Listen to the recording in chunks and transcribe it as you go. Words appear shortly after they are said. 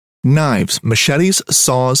Knives, machetes,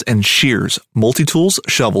 saws, and shears, multi-tools,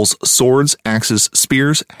 shovels, swords, axes,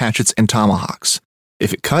 spears, hatchets, and tomahawks.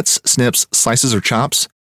 If it cuts, snips, slices, or chops,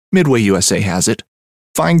 Midway USA has it.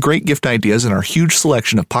 Find great gift ideas in our huge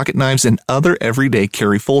selection of pocket knives and other everyday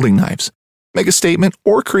carry folding knives. Make a statement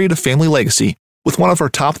or create a family legacy with one of our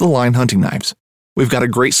top-of-the-line hunting knives. We've got a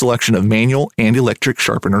great selection of manual and electric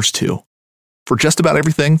sharpeners, too. For just about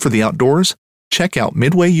everything for the outdoors, check out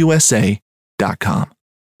MidwayUSA.com.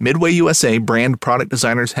 Midway USA brand product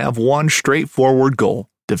designers have one straightforward goal: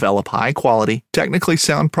 develop high-quality, technically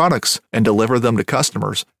sound products and deliver them to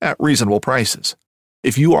customers at reasonable prices.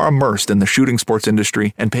 If you are immersed in the shooting sports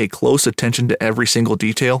industry and pay close attention to every single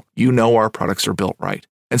detail, you know our products are built right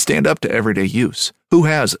and stand up to everyday use. Who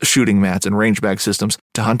has shooting mats and range bag systems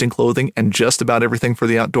to hunting clothing and just about everything for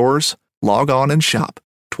the outdoors? Log on and shop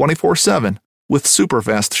 24/7 with super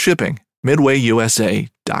fast shipping.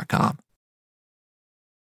 MidwayUSA.com.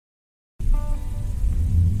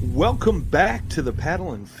 Welcome back to the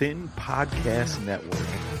Paddle and Fin Podcast Network.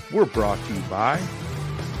 We're brought to you by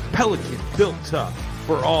Pelican, built tough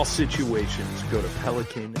for all situations. Go to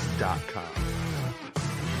pelican.com.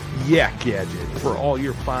 Yak Gadget, for all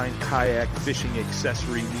your fine kayak fishing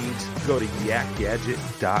accessory needs. Go to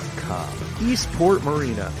yakgadget.com. Eastport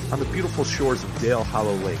Marina, on the beautiful shores of Dale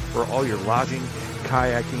Hollow Lake. For all your lodging,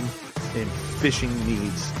 kayaking, and fishing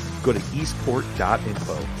needs, go to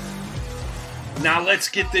eastport.info. Now let's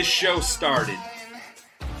get this show started.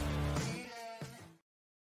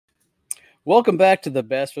 Welcome back to the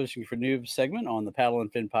Bass Fishing for Noobs segment on the Paddle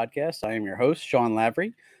and Fin Podcast. I am your host, Sean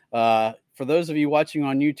Lavery. For those of you watching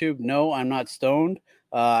on YouTube, no, I'm not stoned.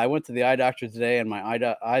 I went to the eye doctor today, and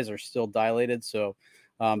my eyes are still dilated, so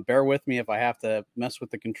bear with me if I have to mess with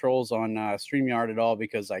the controls on StreamYard at all,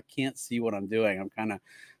 because I can't see what I'm doing. I'm kind of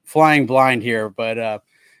flying blind here, but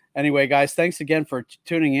anyway, guys, thanks again for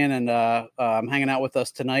tuning in and hanging out with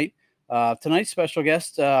us tonight. Tonight's special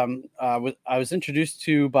guest, I was introduced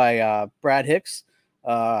to by Brad Hicks,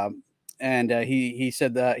 and he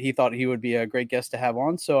said that he thought he would be a great guest to have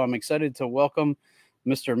on. So I'm excited to welcome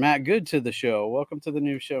Mr. Matt Good to the show. Welcome to the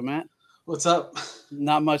new show, Matt. What's up?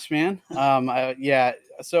 Not much, man. Yeah.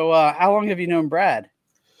 So how long have you known Brad?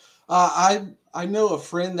 I know a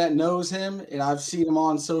friend that knows him, and I've seen him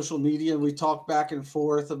on social media. We talk back and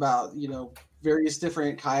forth about, various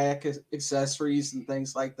different kayak accessories and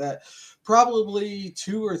things like that. Probably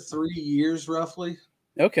 2 or 3 years, roughly.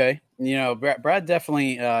 Okay. Brad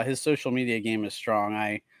definitely, his social media game is strong.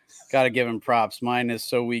 I got to give him props. Mine is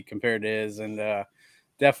so weak compared to his, and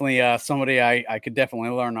definitely somebody I could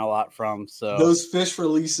definitely learn a lot from. So those fish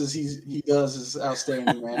releases he does is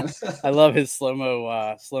outstanding, man. I love his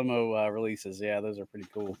slow-mo releases. Yeah, those are pretty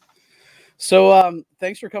cool. So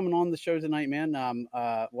thanks for coming on the show tonight, man.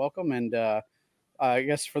 Welcome. And I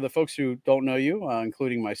guess for the folks who don't know you,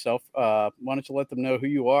 including myself, why don't you let them know who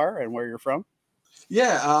you are and where you're from?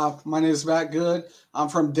 Yeah, my name is Matt Good. I'm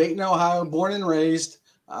from Dayton, Ohio, born and raised.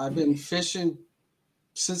 I've been fishing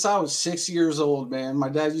since I was 6 years old, man. My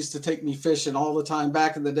dad used to take me fishing all the time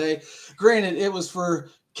back in the day. Granted, it was for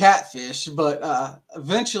catfish, but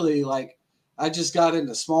eventually, I just got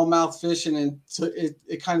into smallmouth fishing, and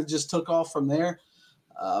it kind of just took off from there.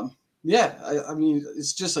 I mean,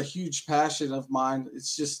 it's just a huge passion of mine.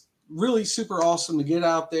 It's just really super awesome to get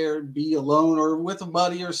out there, be alone or with a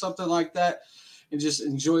buddy or something like that, and just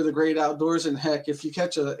enjoy the great outdoors. And heck, if you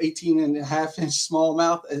catch a 18.5-inch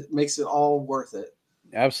smallmouth, it makes it all worth it.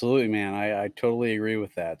 Absolutely, man. I totally agree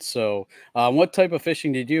with that. So what type of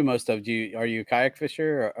fishing do you do most of? Are you a kayak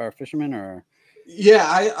fisher or a fisherman or?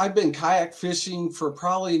 Yeah, I've been kayak fishing for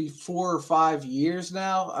probably 4 or 5 years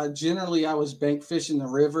now. I was bank fishing the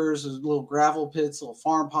rivers, little gravel pits, little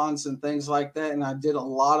farm ponds and things like that. And I did a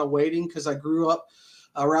lot of wading because I grew up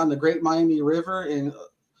around the Great Miami River, and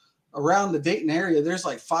around the Dayton area, there's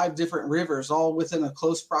 5 different rivers all within a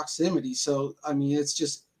close proximity. So, I mean, it's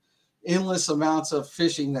just endless amounts of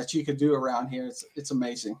fishing that you could do around here. It's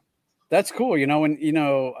amazing. That's cool.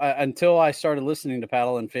 Until I started listening to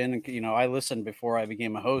Paddle and Fin, I listened before I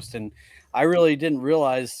became a host, and I really didn't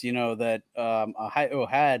realize, that Ohio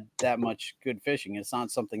had that much good fishing. It's not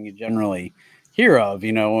something you generally hear of,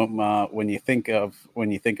 when you think of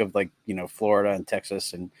Florida and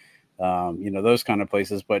Texas and, those kind of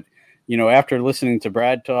places. But, after listening to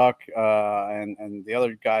Brad talk and the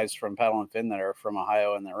other guys from Paddle and Fin that are from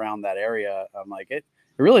Ohio and around that area, I'm like, it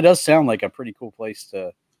really does sound like a pretty cool place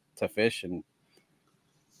to fish. And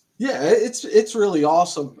yeah, it's really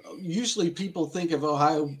awesome. Usually people think of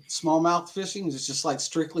Ohio smallmouth fishing as just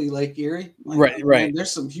strictly Lake Erie. Right. Man,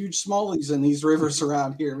 there's some huge smallies in these rivers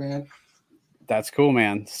around here, man. That's cool,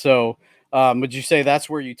 man. So Would you say that's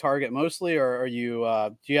where you target mostly, or are you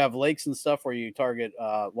do you have lakes and stuff where you target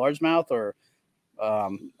largemouth, or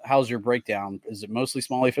how's your breakdown? Is it mostly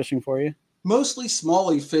smallie fishing for you? Mostly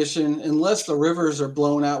smallie fishing, unless the rivers are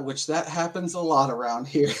blown out, which that happens a lot around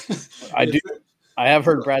here. I do. If I have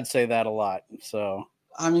heard Brad say that a lot. So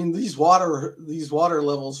I mean, these water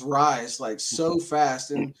levels rise like so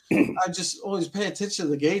fast, and I just always pay attention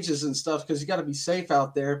to the gauges and stuff because you got to be safe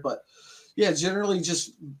out there. But yeah, generally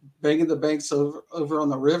just banging the banks over on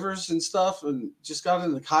the rivers and stuff, and just got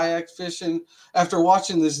into kayak fishing after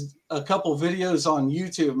watching a couple videos on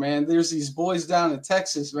YouTube. Man, there's these boys down in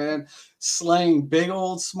Texas, man, slaying big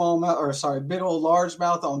old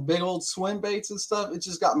largemouth on big old swim baits and stuff. It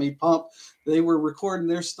just got me pumped. They were recording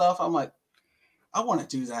their stuff. I'm like, I want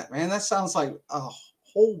to do that, man. That sounds like a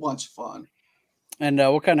whole bunch of fun. And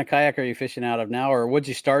what kind of kayak are you fishing out of now, or what'd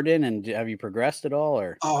you start in, and have you progressed at all?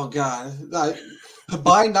 Or oh god,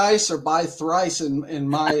 buy nice or buy thrice in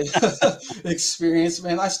my experience,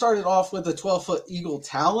 man. I started off with a 12-foot Eagle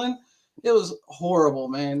Talon. It was horrible,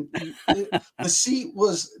 man. The seat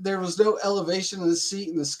there was no elevation in the seat,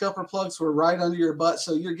 and the scupper plugs were right under your butt,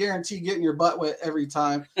 so you're guaranteed getting your butt wet every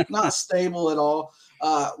time. Not stable at all.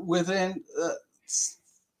 Within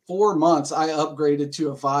 4 months, I upgraded to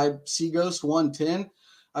a Vibe Seaghost 110.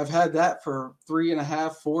 I've had that for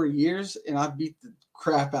 3.5, 4 years, and I beat the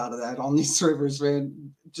crap out of that on these rivers,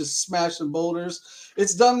 man. Just smashing boulders.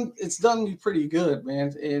 It's done me pretty good,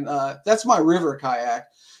 man. And that's my river kayak.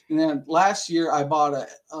 And then last year, I bought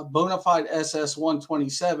a Bonafide SS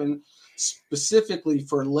 127 specifically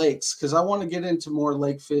for lakes because I want to get into more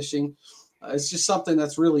lake fishing. It's just something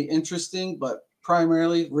that's really interesting, but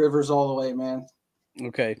primarily rivers all the way, man.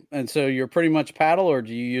 okay, and so you're pretty much paddle, or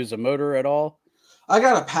do you use a motor at all? I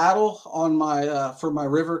got a paddle on my for my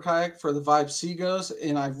river kayak for the Vibe Seaghost,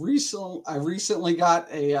 and I recently got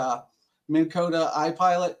a Minn Kota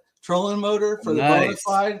iPilot trolling motor for the Nice.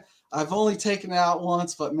 Bonafide. I've only taken it out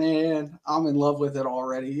once, but man, I'm in love with it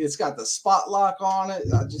already. It's got the spot lock on it.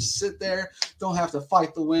 I just sit there, don't have to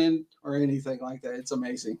fight the wind or anything like that. It's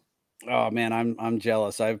amazing. Oh man, I'm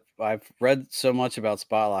jealous. I've read so much about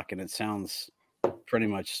spot lock, and it sounds pretty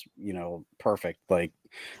much perfect. Like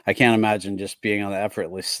I can't imagine just being able to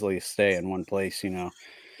effortlessly stay in one place.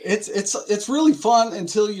 It's really fun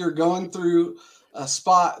until you're going through a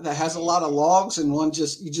spot that has a lot of logs, and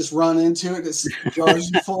you just run into it. It jars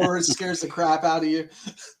you forward, scares the crap out of you.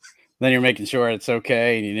 Then you're making sure it's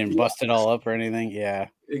okay and you didn't bust it all up or anything. Yeah.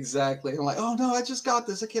 Exactly. I'm like, oh no, I just got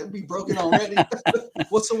this. It can't be broken already.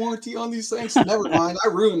 What's the warranty on these things? Never mind. I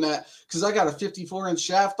ruined that because I got a 54-inch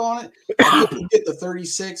shaft on it. I couldn't get the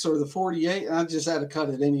 36 or the 48, and I just had to cut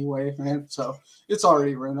it anyway, man. So it's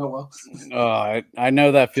already ruined. Oh well. Oh, I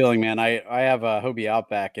know that feeling, man. I have a Hobie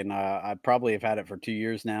Outback, and I probably have had it for 2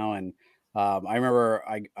 years now. And I remember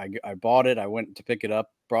I bought it. I went to pick it up,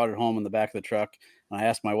 brought it home in the back of the truck. I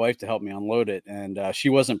asked my wife to help me unload it, and she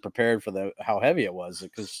wasn't prepared for how heavy it was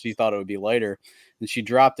because she thought it would be lighter, and she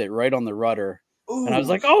dropped it right on the rudder. Ooh. And I was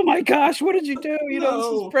like, "Oh my gosh, what did you do? This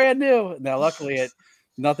is brand new." Now, luckily,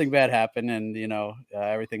 nothing bad happened, and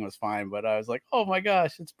everything was fine. But I was like, "Oh my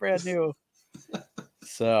gosh, it's brand new."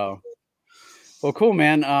 So, well, cool,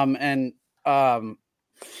 man.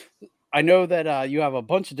 I know that you have a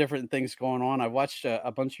bunch of different things going on. I watched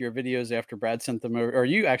a bunch of your videos after Brad sent them over, or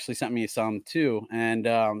you actually sent me some too. And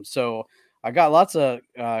so I got lots of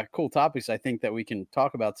cool topics I think that we can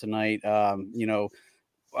talk about tonight. How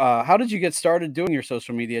did you get started doing your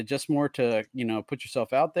social media? Just more to, put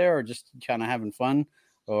yourself out there, or just kind of having fun?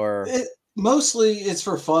 Or mostly it's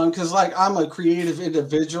for fun because I'm a creative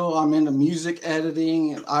individual. I'm into music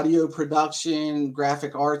editing and audio production,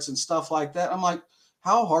 graphic arts and stuff like that. I'm like,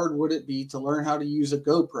 how hard would it be to learn how to use a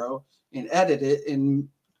GoPro and edit it and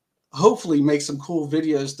hopefully make some cool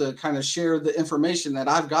videos to kind of share the information that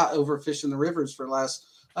I've got over fishing the rivers for the last,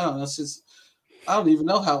 I don't know, since I don't even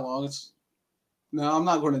know how long. I'm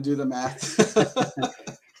not going to do the math.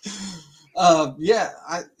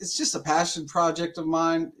 It's just a passion project of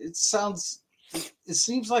mine. It seems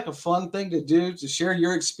like a fun thing to do, to share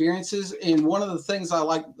your experiences. And one of the things I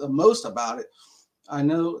like the most about it, I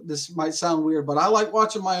know this might sound weird, but I like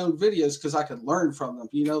watching my own videos because I can learn from them.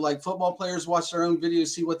 Like football players watch their own videos,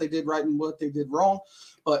 see what they did right and what they did wrong.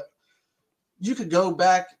 But you could go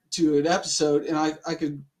back to an episode and I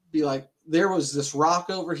could be like, there was this rock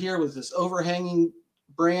over here with this overhanging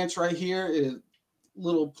branch right here, a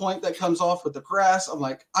little point that comes off with the grass. I'm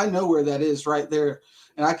like, I know where that is right there.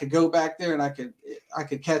 And I could go back there and I could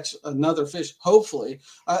catch another fish. Hopefully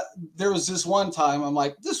there was this one time I'm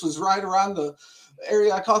like, this was right around the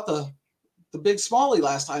area I caught the big smallie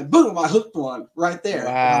last time. Boom, I hooked one right there.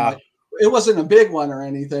 Wow. it wasn't a big one or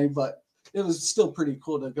anything, but it was still pretty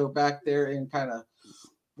cool to go back there and kind of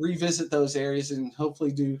revisit those areas and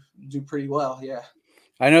hopefully do pretty well. Yeah.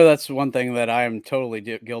 I know that's one thing that I am totally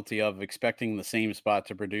guilty of, expecting the same spot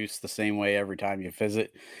to produce the same way every time you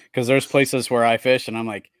visit. Because there's places where I fish and I'm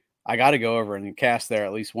like, I got to go over and cast there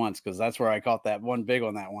at least once, because that's where I caught that one big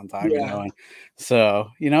one that one time, Yeah. you know. And so,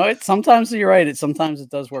 you know, it sometimes you're right. Sometimes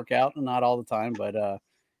it does work out, and not all the time, but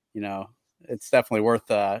you know, it's definitely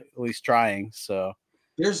worth at least trying. So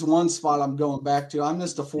There's one spot I'm going back to. I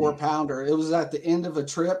missed a 4-pounder. It was at the end of a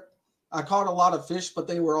trip. I caught a lot of fish, but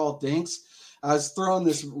they were all dinks. I was throwing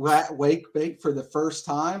this rat wake bait for the first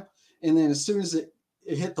time, and then as soon as it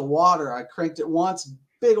hit the water, I cranked it once.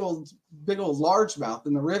 Big old largemouth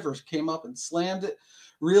in the river came up and slammed it,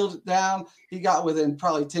 reeled it down. He got within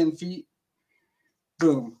probably 10 feet.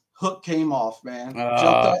 Boom. Hook came off, man.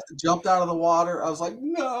 Jumped out of the water. I was like,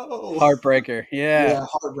 no. Heartbreaker. Yeah,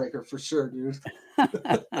 heartbreaker for sure, dude.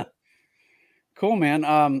 Cool,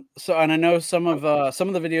 man. So, and I know some of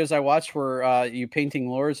the videos I watched were you painting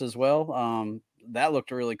lures as well. That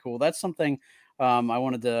looked really cool. That's something I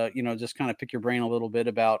wanted to, you know, just kind of pick your brain a little bit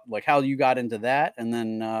about, like how you got into that, and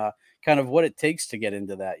then kind of what it takes to get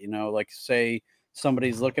into that. You know, like say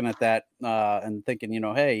somebody's looking at that and thinking, you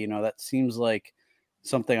know, hey, you know, that seems like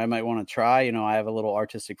something I might want to try. You know, I have a little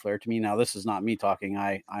artistic flair to me. Now, this is not me talking.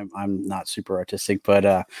 I'm not super artistic,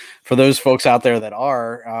 but for those folks out there that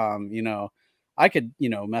are, you know, I could, you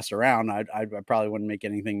know, mess around. I probably wouldn't make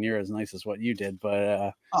anything near as nice as what you did,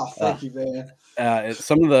 but thank you, man.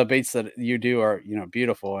 Some of the baits that you do are, you know,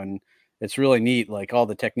 beautiful, and it's really neat, like all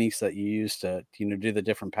the techniques that you use to, you know, do the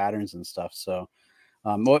different patterns and stuff. So,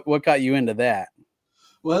 what got you into that?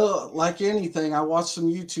 Well, like anything, I watched some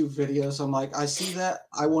YouTube videos. I'm like, I see that,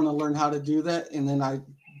 I want to learn how to do that, and then I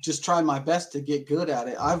just try my best to get good at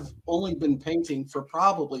it. I've only been painting for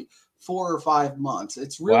probably 4 or 5 months.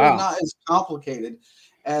 It's really not as complicated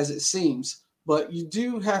as it seems, but you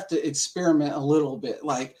do have to experiment a little bit.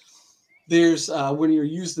 Like there's when you're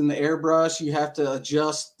using the airbrush, you have to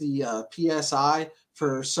adjust the PSI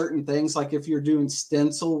for certain things. Like if you're doing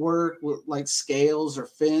stencil work with like scales or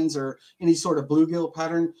fins or any sort of bluegill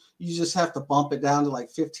pattern, you just have to bump it down to like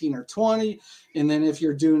 15 or 20. And then if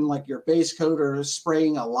you're doing like your base coat or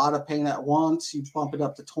spraying a lot of paint at once, you bump it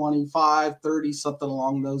up to 25, 30, something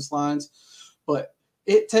along those lines. But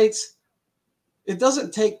it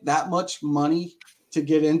doesn't take that much money to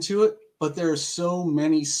get into it, but there are so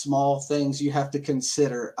many small things you have to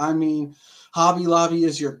consider. I mean, Hobby Lobby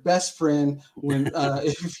is your best friend when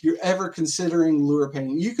if you're ever considering lure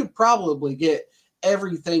painting. You could probably get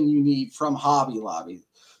everything you need from Hobby Lobby.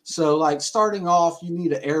 So like starting off, you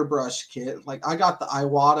need an airbrush kit. Like I got the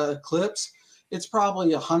Iwata Eclipse. It's probably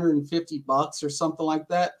 $150 or something like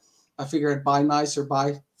that. I figured I'd buy nice or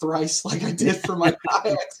buy thrice like I did for my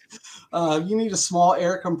kayaks. You need a small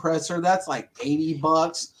air compressor. That's like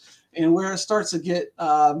 $80. And where it starts to get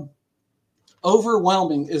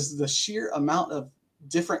overwhelming is the sheer amount of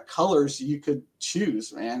different colors you could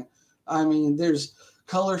choose, man. I mean, there's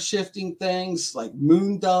color shifting things like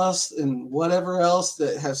moon dust and whatever else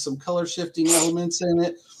that has some color shifting elements in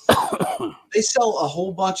it. They sell a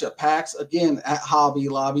whole bunch of packs again at Hobby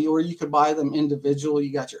Lobby, or you could buy them individual.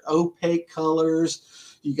 You got your opaque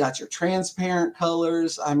colors, you got your transparent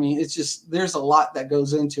colors. I mean, it's just, there's a lot that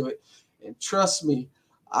goes into it. And trust me,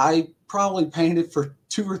 I probably painted for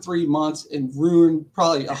 2 or 3 months and ruined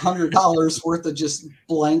probably $100 worth of just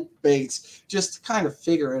blank baits just to kind of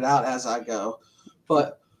figure it out as I go.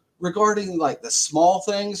 But regarding like the small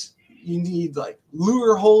things, you need like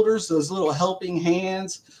lure holders, those little helping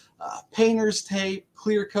hands, painter's tape,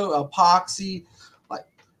 clear coat epoxy, like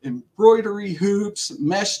embroidery hoops,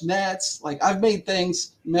 mesh nets. Like I've made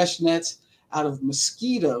things, mesh nets out of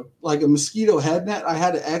mosquito, like a mosquito head net. I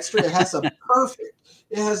had an extra. It has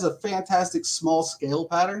it has a fantastic small scale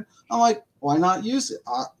pattern. I'm like, why not use it?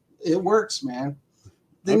 It works, man.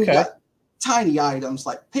 Then you got tiny items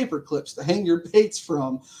like paper clips to hang your baits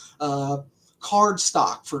from, card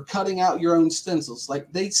stock for cutting out your own stencils.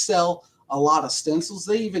 Like they sell a lot of stencils.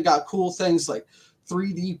 They even got cool things like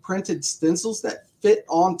 3D printed stencils that fit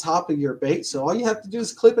on top of your bait. So all you have to do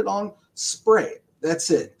is clip it on, spray it. That's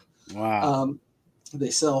it. Wow. They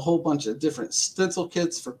sell a whole bunch of different stencil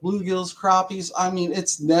kits for bluegills, crappies. I mean,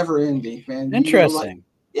 it's never ending, man. Interesting.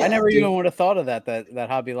 I never even would have thought of that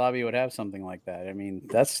Hobby Lobby would have something like that. I mean,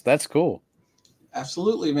 that's cool.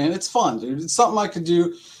 Absolutely, man. It's fun, dude. It's something I could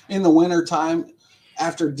do in the winter time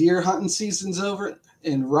after deer hunting season's over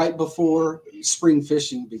and right before spring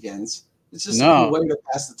fishing begins. It's just a cool way to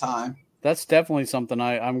pass the time. That's definitely something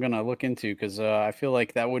I'm going to look into, because I feel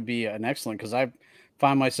like that would be an excellent, because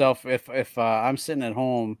find myself if I'm sitting at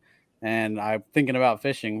home and I'm thinking about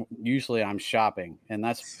fishing, usually I'm shopping, and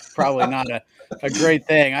that's probably not a great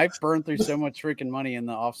thing. I burn through so much freaking money in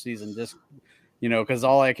the off season just, because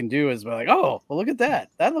all I can do is be like, oh, well, look at that.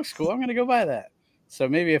 That looks cool. I'm going to go buy that. So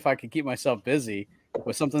maybe if I could keep myself busy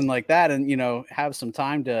with something like that and, have some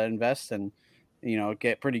time to invest and,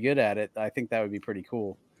 get pretty good at it, I think that would be pretty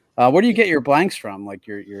cool. Where do you get your blanks from? Like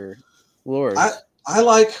your lures? I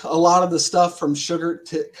like a lot of the stuff from Sugar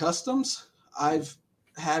Tit Customs. I've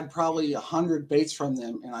had probably 100 baits from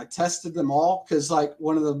them, and I tested them all because like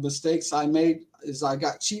one of the mistakes I made is I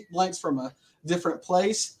got cheap blanks from a different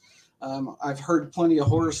place. I've heard plenty of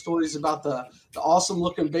horror stories about the awesome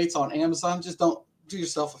looking baits on Amazon. Just don't do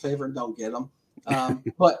yourself a favor and don't get them.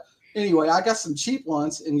 But anyway, I got some cheap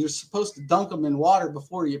ones, and you're supposed to dunk them in water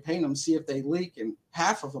before you paint them, see if they leak, and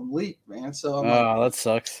half of them leak, man. So that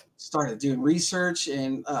sucks. Started doing research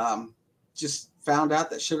and just found out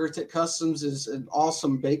that Sugar Tit Customs is an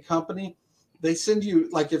awesome bait company. They send you,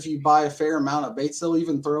 like, if you buy a fair amount of baits, they'll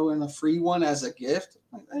even throw in a free one as a gift.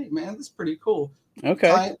 Like, hey, man, that's pretty cool.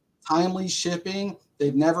 Okay. Timely shipping.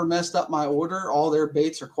 They've never messed up my order. All their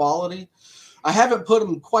baits are quality. I haven't put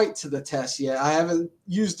them quite to the test yet. I haven't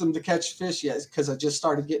used them to catch fish yet because I just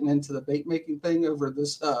started getting into the bait making thing over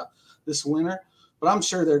this winter. But I'm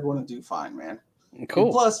sure they're going to do fine, man. Cool.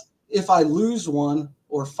 And plus, if I lose one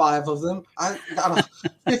or 5 of them, I got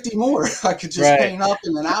 50 more. I could just paint up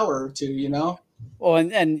in an hour or 2, Well,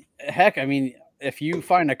 and heck, I mean, if you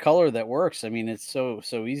find a color that works, I mean, it's so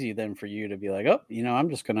easy then for you to be like, oh, I'm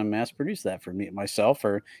just going to mass produce that for myself,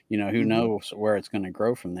 or, who knows where it's going to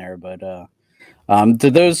grow from there. But do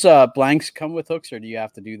those blanks come with hooks, or do you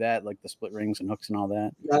have to do that, like the split rings and hooks and all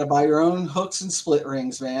that? You got to buy your own hooks and split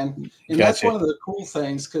rings, man. And that's one of the cool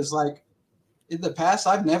things, because like in the past,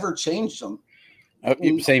 I've never changed them. Oh,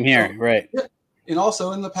 same here, right. Yeah. And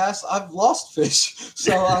also in the past, I've lost fish.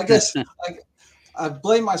 So I guess I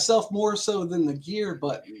blame myself more so than the gear,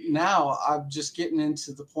 but now I'm just getting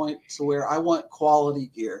into the point to where I want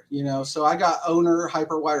quality gear, So I got owner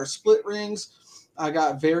hyperwire split rings. I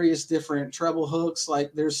got various different treble hooks.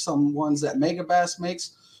 Like there's some ones that Mega Bass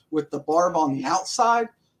makes with the barb on the outside,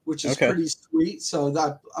 which is pretty sweet. So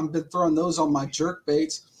I've been throwing those on my jerk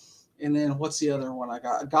baits. And then what's the other one I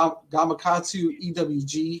got? Gamakatsu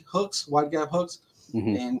EWG hooks, wide gap hooks.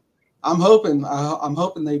 Mm-hmm. And I'm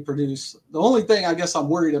hoping they produce. The only thing I guess I'm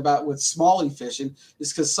worried about with smallie fishing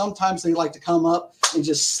is because sometimes they like to come up and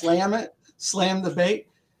just slam the bait.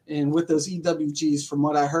 And with those EWGs, from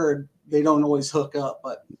what I heard, they don't always hook up.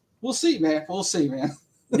 But we'll see, man.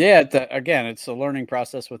 Yeah, again, it's a learning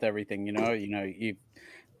process with everything. You've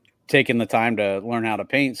taken the time to learn how to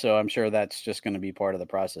paint, so I'm sure that's just going to be part of the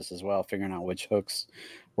process as well, figuring out which hooks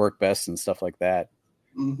work best and stuff like that.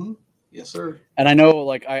 Mm-hmm. Yes, sir. And I know,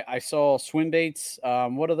 like, I saw swim baits.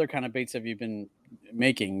 What other kind of baits have you been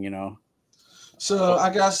making, So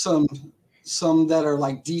I got some that are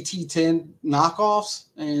like DT10 knockoffs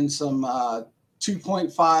and some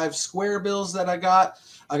 2.5 square bills that I got.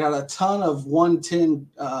 I got a ton of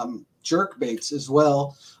 110 jerk baits as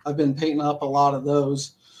well. I've been painting up a lot of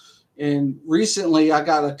those. And recently I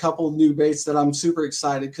got a couple new baits that I'm super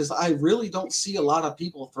excited because I really don't see a lot of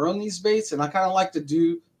people throwing these baits. And I kind of like to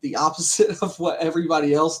do the opposite of what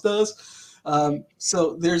everybody else does.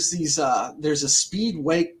 So there's a speed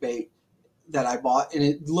wake bait that I bought, and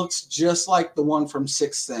it looks just like the one from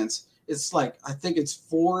 6th Sense. It's like, I think it's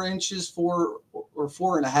 4 inches, 4 or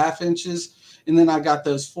 4.5 inches. And then I got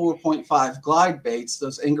those 4.5 glide baits,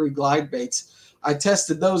 those angry glide baits. I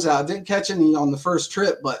tested those out. Didn't catch any on the first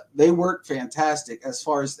trip, but they worked fantastic as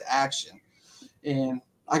far as the action. And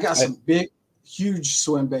I got some big, huge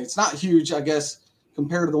swim baits. Not huge, I guess,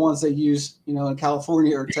 compared to the ones they use, in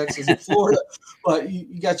California or Texas and Florida. But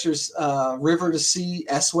you got your river to sea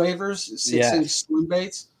S-wavers, 6-inch swim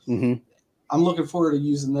baits. Mm-hmm. I'm looking forward to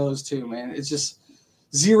using those too, man. It's just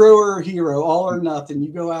zero or hero, all or nothing.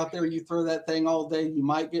 You go out there, you throw that thing all day. You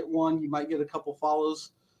might get one. You might get a couple follows.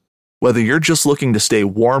 Whether you're just looking to stay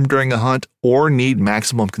warm during a hunt or need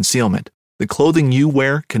maximum concealment, the clothing you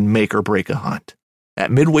wear can make or break a hunt. At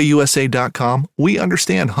MidwayUSA.com, we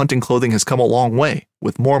understand hunting clothing has come a long way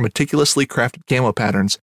with more meticulously crafted camo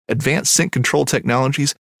patterns, advanced scent control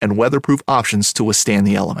technologies, and weatherproof options to withstand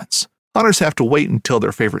the elements. Hunters have to wait until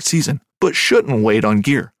their favorite season, but shouldn't wait on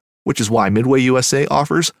gear, which is why Midway USA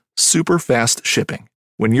offers super fast shipping.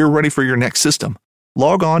 When you're ready for your next system,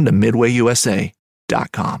 log on to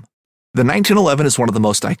MidwayUSA.com. The 1911 is one of the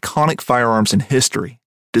most iconic firearms in history.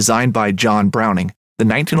 Designed by John Browning, the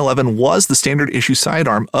 1911 was the standard issue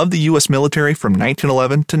sidearm of the U.S. military from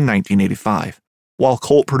 1911 to 1985. While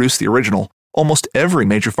Colt produced the original, Almost every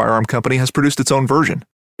major firearm company has produced its own version.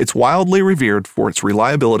 It's wildly revered for its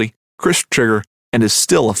reliability, crisp trigger, and is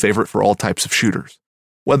still a favorite for all types of shooters.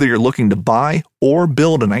 Whether you're looking to buy or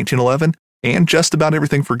build a 1911 and just about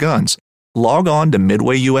everything for guns, log on to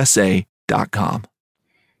midwayusa.com.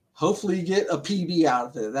 Hopefully you get a PB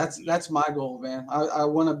out of it. That's my goal, man. I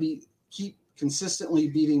want to keep consistently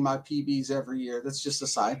beating my PBs every year. That's just a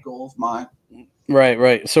side goal of mine.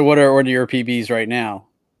 Right. So what are your PBs right now?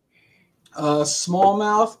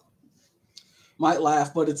 Smallmouth, might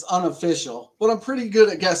laugh, but it's unofficial. But I'm pretty good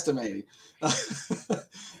at guesstimating.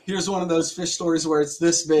 Here's one of those fish stories where it's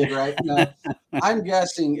this big, right? Now, I'm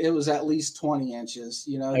guessing it was at least 20 inches.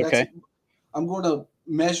 Okay. I'm going to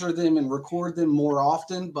measure them and record them more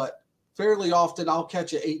often, but fairly often I'll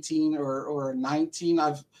catch an 18 or a 19.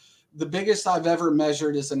 The biggest I've ever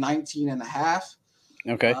measured is a 19 and a half.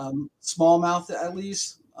 Okay. Smallmouth, at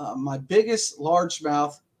least. My biggest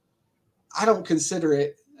largemouth, I don't consider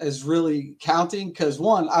it as really counting because,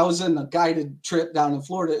 one, I was in a guided trip down in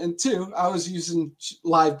Florida, and two, I was using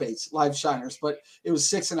live baits, live shiners, but it was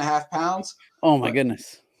 6.5 pounds. Oh my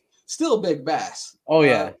goodness. Still a big bass. Oh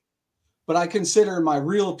yeah. But I consider my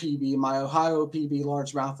real PB, my Ohio PB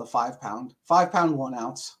largemouth, a 5 pound, 1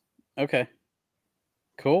 ounce. Okay.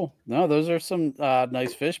 Cool. No, those are some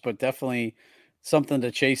nice fish, but definitely something to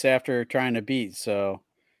chase after trying to beat. So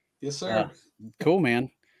yes, sir. Cool, man.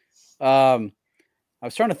 I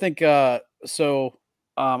was trying to think. I was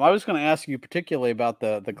going to ask you particularly about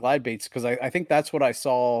the glide baits because I think that's what I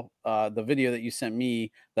saw the video that you sent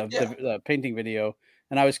me, the painting video,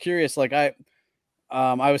 and I was curious. Like I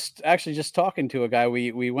was actually just talking to a guy.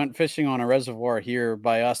 We went fishing on a reservoir here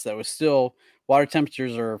by us that was still water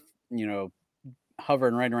temperatures are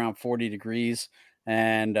hovering right around 40 degrees,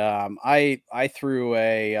 and I threw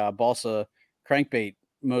a balsa crankbait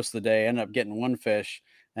most of the day. Ended up getting one fish.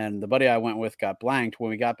 And the buddy I went with got blanked. When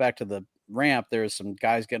we got back to the ramp, there was some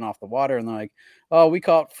guys getting off the water, and they're like, "Oh, we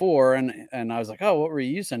caught 4." And I was like, "Oh, what were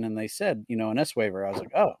you using?" And they said, an S waiver. I was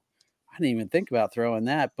like, "Oh, I didn't even think about throwing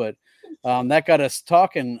that." But that got us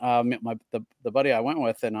talking. The buddy I went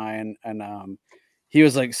with and I he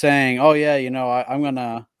was like saying, "Oh yeah, I'm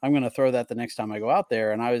gonna throw that the next time I go out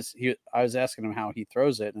there." And I was asking him how he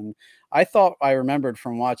throws it, and I thought I remembered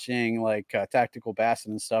from watching like Tactical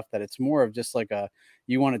Bassin' and stuff that it's more of just like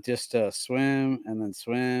you want it just to swim and then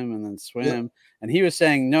swim and then swim. Yeah. And he was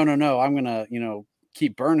saying, no, I'm gonna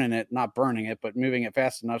keep burning it, not burning it, but moving it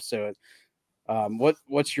fast enough so it.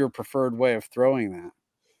 What's your preferred way of throwing that?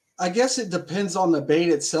 I guess it depends on the bait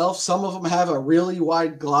itself. Some of them have a really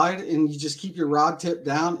wide glide, and you just keep your rod tip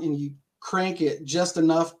down and you crank it just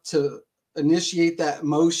enough to initiate that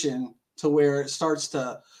motion to where it starts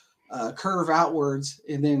to curve outwards.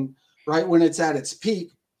 And then right when it's at its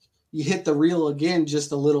peak, you hit the reel again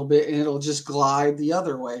just a little bit and it'll just glide the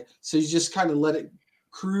other way. So you just kind of let it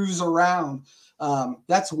cruise around.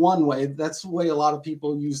 That's one way. That's the way a lot of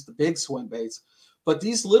people use the big swim baits. But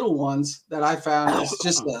these little ones that I found is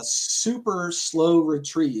just a super slow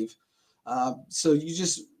retrieve. So you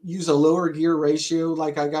just use a lower gear ratio.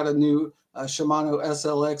 Like I got a new Shimano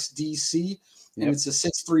SLX DC, and it's a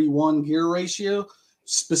 6:3:1 gear ratio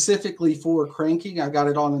specifically for cranking. I got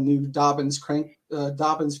it on a new Dobbins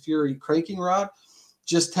Fury cranking rod.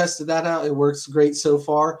 Just tested that out. It works great so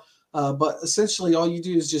far. But essentially all you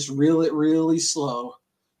do is just reel it really slow.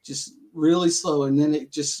 Just really slow, and then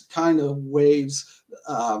it just kind of waves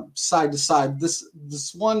side to side.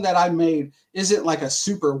 This one that I made isn't like a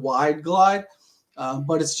super wide glide,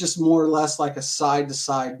 but it's just more or less like a side to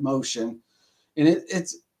side motion. And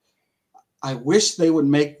it's I wish they would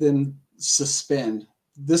make them suspend.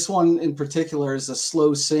 This one in particular is a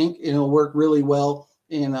slow sink, and it'll work really well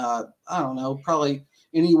in I don't know, probably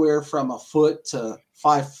anywhere from a foot to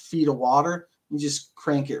 5 feet of water. You just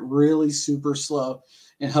crank it really super slow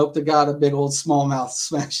and hope to God a big old smallmouth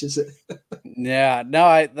smashes it. Yeah,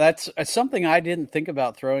 no, that's something I didn't think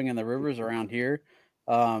about throwing in the rivers around here.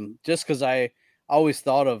 Just because I always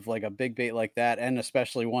thought of like a big bait like that, and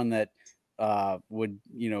especially one that would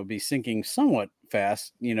be sinking somewhat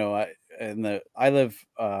fast. I live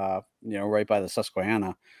right by the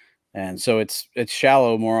Susquehanna, and so it's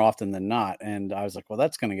shallow more often than not. And I was like, well,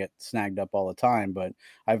 that's going to get snagged up all the time. But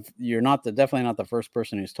you're definitely not the first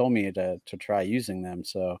person who's told me to try using them.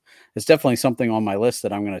 So it's definitely something on my list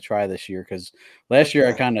that I'm going to try this year. Because last year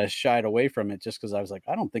I kind of shied away from it just because I was like,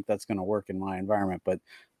 I don't think that's going to work in my environment. But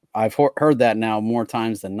I've heard that now more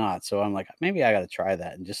times than not. So I'm like, maybe I got to try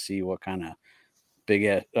that and just see what kind of big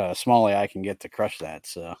smallie I can get to crush that.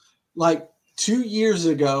 So like 2 years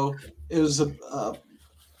ago, it was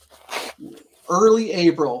early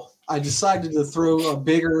April. I decided to throw a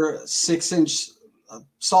bigger 6-inch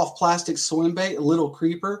soft plastic swim bait, a little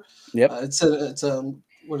creeper. Yep. It's a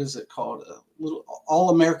what is it called? A little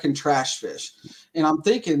all-American trash fish. And I'm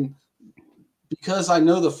thinking, because I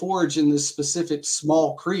know the forage in this specific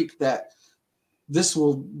small creek, that this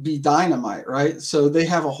will be dynamite, right? So they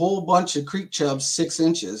have a whole bunch of creek chubs, 6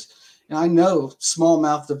 inches, and I know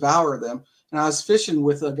smallmouth devour them. And I was fishing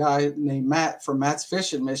with a guy named Matt from Matt's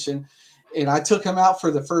Fishing Mission, and I took him out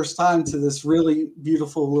for the first time to this really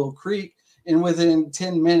beautiful little creek. And within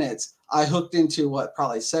 10 minutes, I hooked into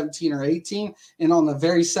probably 17 or 18. And on the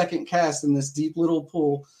very second cast in this deep little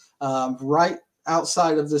pool, right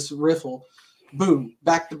outside of this riffle, boom,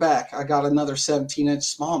 back to back, I got another 17-inch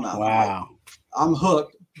smallmouth. Wow. I'm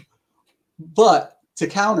hooked. But to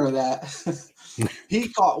counter that, he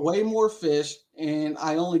caught way more fish, and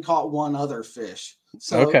I only caught one other fish.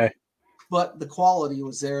 So, okay. But the quality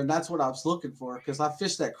was there, and that's what I was looking for, because I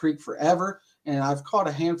fished that creek forever, and I've caught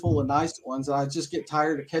a handful of nice ones. And I just get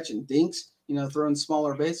tired of catching dinks, throwing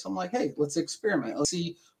smaller baits. So I'm like, hey, let's experiment. Let's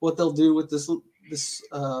see what they'll do with this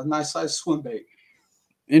nice size swim bait.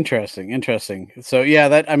 Interesting. So yeah,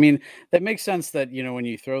 that makes sense that, when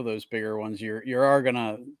you throw those bigger ones, you are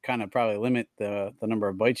gonna kind of probably limit the number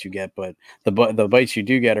of bites you get, but the bites you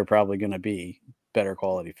do get are probably going to be better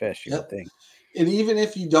quality fish, you would think. And even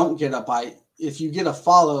if you don't get a bite, if you get a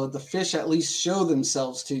follow, the fish at least show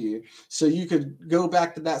themselves to you. So you could go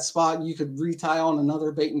back to that spot, you could retie on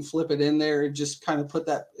another bait and flip it in there, and just kind of put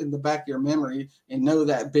that in the back of your memory and know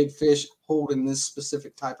that big fish holding this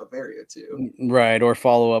specific type of area too. Right. Or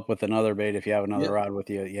follow up with another bait if you have another rod with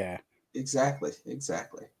you. Yeah. Exactly.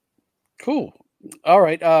 Cool. All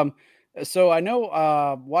right. So I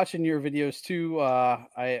know watching your videos too,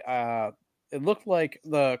 it looked like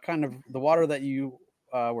the water that you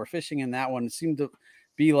were fishing in that one seemed to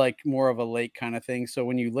be like more of a lake kind of thing. So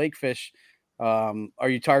when you lake fish, are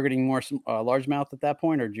you targeting more largemouth at that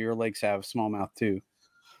point, or do your lakes have smallmouth too?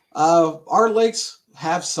 Our lakes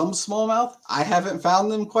have some smallmouth. I haven't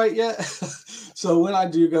found them quite yet. So when I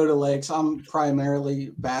do go to lakes, I'm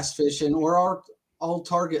primarily bass fishing, or I'll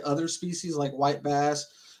target other species like white bass.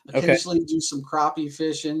 Occasionally do some crappie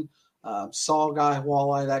fishing, saugeye,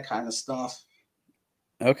 walleye, that kind of stuff.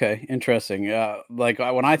 Okay, interesting. Like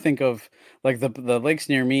when I think of like the lakes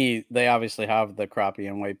near me, they obviously have the crappie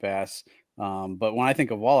and white bass. But when I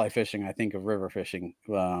think of walleye fishing, I think of river fishing.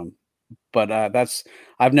 But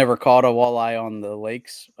I've never caught a walleye on the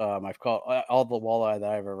lakes. I've caught all the walleye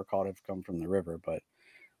that I've ever caught have come from the river, but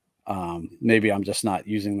maybe I'm just not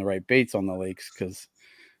using the right baits on the lakes because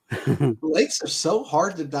lakes are so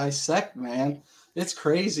hard to dissect, man. It's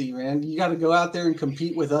crazy, man. You got to go out there and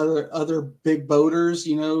compete with other big boaters,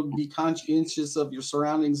 be conscientious of your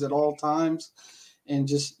surroundings at all times. And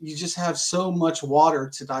you just have so much water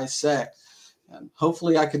to dissect. And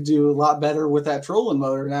hopefully I could do a lot better with that trolling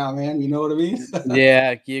motor now, man. You know what I mean?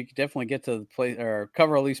 Yeah, you definitely get to the place or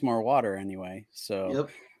cover at least more water anyway. So yep.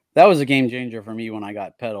 That was a game changer for me when I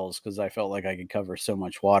got pedals, because I felt like I could cover so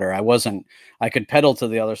much water. I could pedal to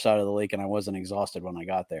the other side of the lake and I wasn't exhausted when I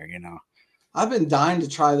got there, I've been dying to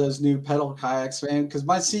try those new pedal kayaks, man, because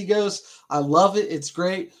my Seaghost, I love it. It's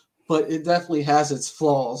great, but it definitely has its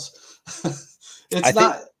flaws. It's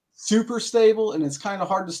not super stable, and it's kind of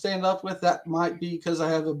hard to stand up with. That might be because I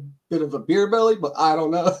have a bit of a beer belly, but I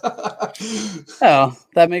don't know. Oh,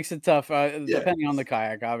 that makes it tough, depending on the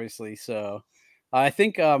kayak, obviously. So I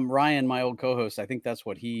think Ryan, my old co-host, I think that's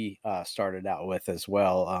what he started out with as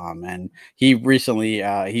well. And he recently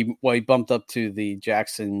he bumped up to the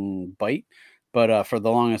Jackson Bite, but for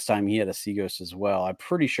the longest time he had a Seaghost as well. I'm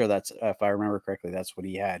pretty sure that's, if I remember correctly, that's what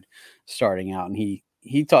he had starting out, and he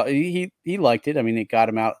liked it. I mean, it got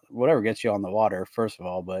him out, whatever gets you on the water, first of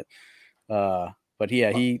all. But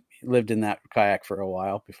yeah, he lived in that kayak for a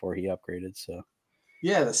while before he upgraded. So.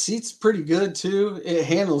 Yeah, the seat's pretty good too. It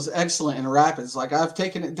handles excellent in rapids. Like I've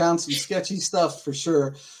taken it down some sketchy stuff for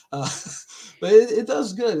sure, but it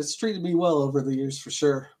does good. It's treated me well over the years for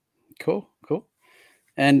sure. Cool.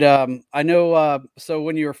 And I know. So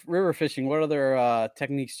when you're river fishing, what other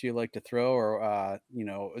techniques do you like to throw, or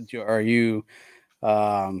are you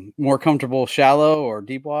more comfortable shallow or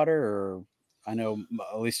deep water? Or I know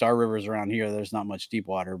at least our rivers around here, there's not much deep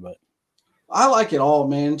water, but. I like it all,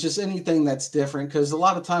 man. Just anything that's different, because a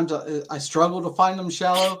lot of times I struggle to find them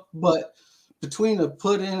shallow, but between a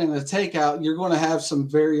put in and a takeout, you're going to have some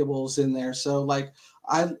variables in there. So like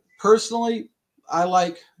I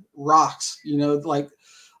like rocks, like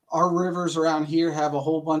our rivers around here have a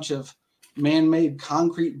whole bunch of man-made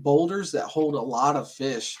concrete boulders that hold a lot of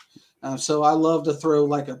fish. So I love to throw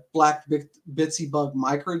like a black bitsy bug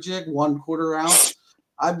micro jig, 1/4 ounce.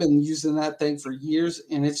 I've been using that thing for years,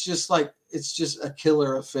 and it's just a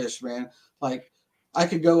killer of fish, man. Like, I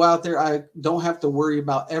could go out there. I don't have to worry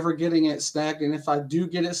about ever getting it snagged. And if I do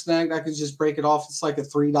get it snagged, I can just break it off. It's like a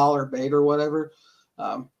 $3 bait or whatever,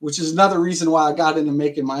 which is another reason why I got into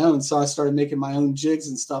making my own. So I started making my own jigs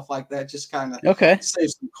and stuff like that, just kind of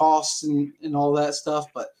save some costs and all that stuff.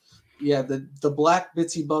 But yeah, the black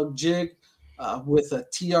bitsy bug jig with a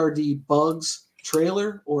TRD bugs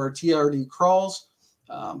trailer or a TRD crawls.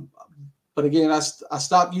 But again, I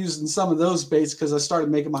stopped using some of those baits because I started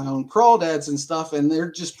making my own crawdads and stuff, and they're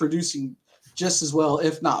just producing just as well,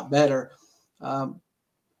 if not better.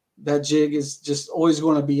 That jig is just always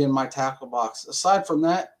going to be in my tackle box. Aside from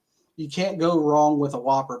that, you can't go wrong with a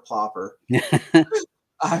whopper plopper.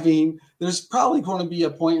 I mean, there's probably going to be a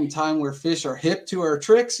point in time where fish are hip to our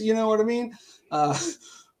tricks, you know what I mean?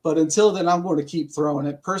 But until then, I'm going to keep throwing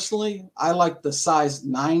it. Personally, I like the size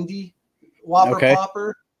 90 whopper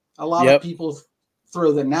plopper. A lot of people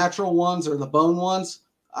throw the natural ones or the bone ones.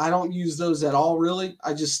 I don't use those at all, really.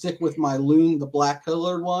 I just stick with my loon, the black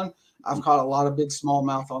colored one. I've caught a lot of big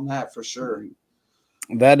smallmouth on that for sure.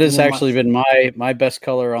 That has actually been my best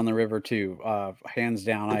color on the river too, hands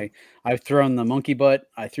down. I've thrown the monkey butt.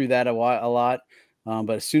 I threw that a lot,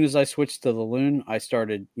 but as soon as I switched to the loon, I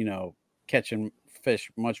started catching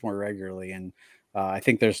fish much more regularly, and I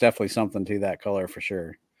think there's definitely something to that color for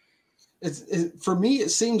sure. For me, it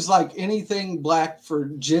seems like anything black for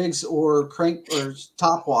jigs or crank or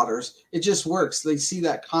top waters, it just works. They see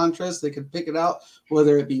that contrast, they can pick it out,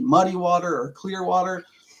 whether it be muddy water or clear water.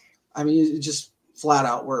 I mean, it just flat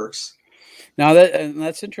out works. Now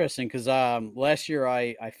that's interesting because last year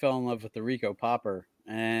I fell in love with the Rico popper,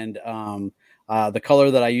 and the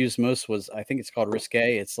color that I used most was, I think it's called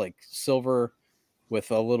Risque. It's like silver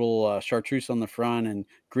with a little chartreuse on the front and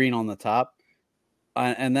green on the top.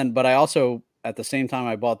 But I also, at the same time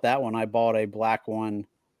I bought that one, I bought a black one,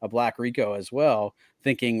 a black Rico as well,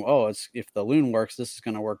 thinking, if the loon works, this is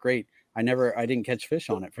going to work great. I didn't catch fish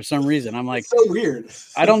on it for some reason. I'm like, it's so weird.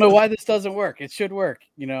 I don't know why this doesn't work. It should work,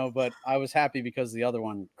 but I was happy because the other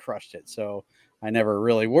one crushed it. So I never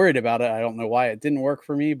really worried about it. I don't know why it didn't work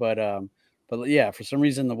for me, but yeah, for some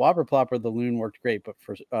reason the whopper plopper, the loon worked great, but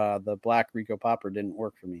for the black Rico popper didn't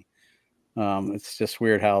work for me. It's just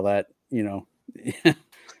weird how that, it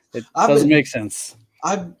doesn't make sense.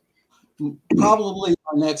 Probably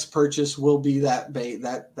my next purchase will be that bait,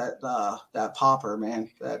 that popper, man,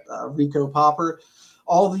 that Rico popper.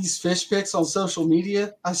 All these fish pics on social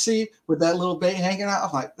media I see with that little bait hanging out,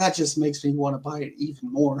 I'm like, that just makes me want to buy it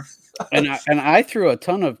even more. and I threw a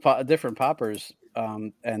ton of different poppers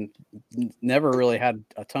and never really had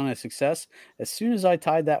a ton of success. As soon as I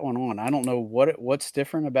tied that one on, I don't know what's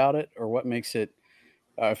different about it or what makes it,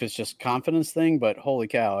 if it's just confidence thing, but holy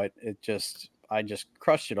cow, I just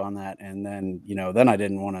crushed it on that. And then, then I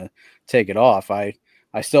didn't want to take it off. I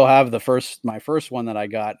still have my first one that I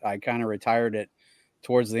got. I kind of retired it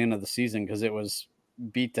towards the end of the season because it was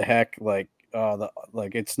beat to heck. Like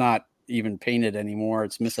it's not even painted anymore.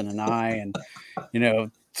 It's missing an eye, and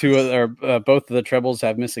both of the trebles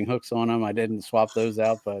have missing hooks on them. I didn't swap those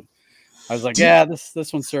out, but I was like,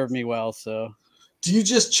 this one served me well. So. Do you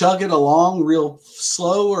just chug it along real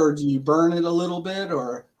slow, or do you burn it a little bit,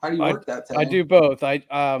 or how do you work that thing? I do both.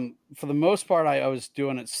 For the most part, I was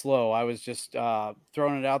doing it slow. I was just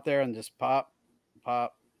throwing it out there and just pop,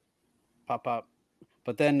 pop, pop, pop.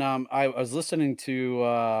 But then I was listening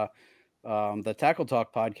to the Tackle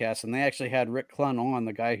Talk podcast, and they actually had Rick Clun on,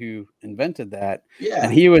 the guy who invented that. Yeah.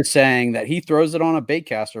 And he was saying that he throws it on a bait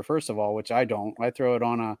caster, first of all, which I don't. I throw it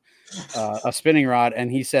on a spinning rod,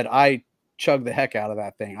 and he said I chug the heck out of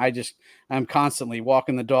that thing. I'm constantly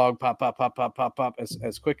walking the dog, pop, pop, pop, pop, pop, pop,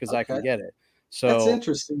 as quick as I can get it. So that's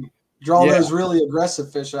interesting. Draw those really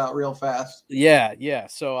aggressive fish out real fast. Yeah.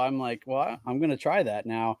 So I'm like, well, I'm going to try that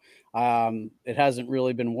now. It hasn't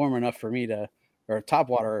really been warm enough for me or top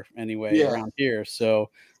water anyway around here. So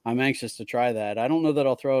I'm anxious to try that. I don't know that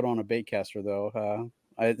I'll throw it on a bait caster though.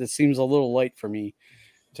 It seems a little light for me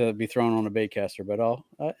to be thrown on a bait caster, but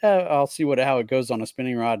I'll see how it goes on a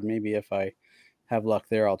spinning rod. Maybe if I have luck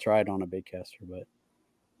there, I'll try it on a bait caster. But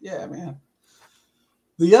yeah, man.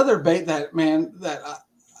 The other bait that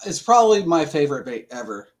is probably my favorite bait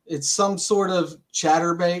ever. It's some sort of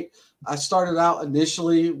chatter bait. I started out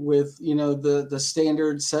initially with the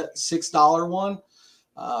standard set $6 one.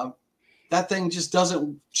 That thing just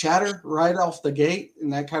doesn't chatter right off the gate,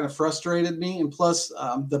 and that kind of frustrated me. And plus,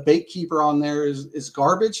 the bait keeper on there is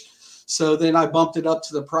garbage. So then I bumped it up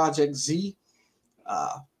to the Project Z.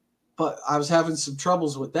 But I was having some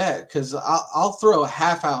troubles with that because I'll throw a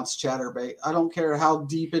 1/2 ounce chatterbait. I don't care how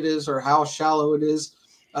deep it is or how shallow it is.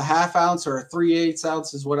 A half ounce or a 3/8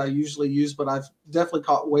 ounce is what I usually use, but I've definitely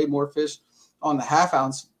caught way more fish on the half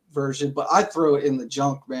ounce version. But I throw it in the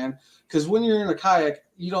junk, man, because when you're in a kayak,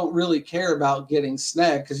 you don't really care about getting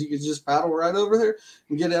snagged because you can just paddle right over there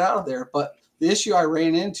and get it out of there. But the issue I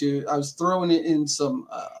ran into, I was throwing it in some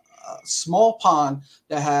small pond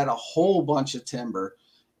that had a whole bunch of timber,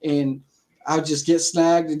 and I would just get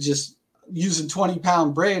snagged and just using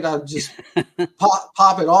 20-pound braid, I would just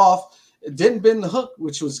pop it off. It didn't bend the hook,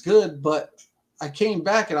 which was good, but I came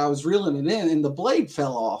back and I was reeling it in, and the blade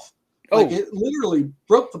fell off. Like it literally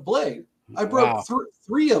broke the blade. I broke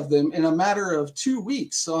three of them in a matter of 2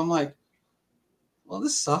 weeks. So I'm like, well,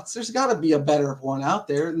 this sucks. There's got to be a better one out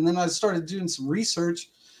there. And then I started doing some research,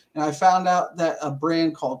 and I found out that a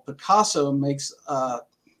brand called Picasso makes a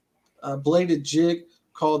bladed jig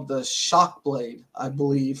called the Shock Blade, I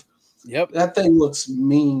believe. Yep. That thing looks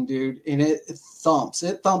mean, dude. And it thumps.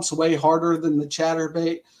 It thumps way harder than the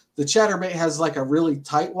chatterbait. The chatterbait has like a really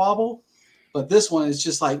tight wobble, but this one is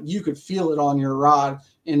just like you could feel it on your rod.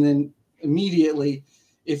 And then immediately,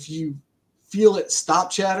 if you feel it stop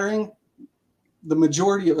chattering, the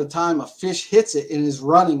majority of the time a fish hits it and is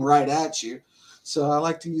running right at you. So I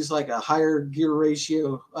like to use like a higher gear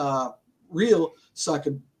ratio reel so I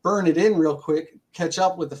could burn it in real quick, catch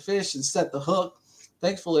up with the fish and set the hook.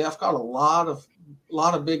 Thankfully, I've got a lot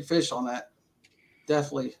of big fish on that.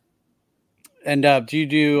 Definitely. And do you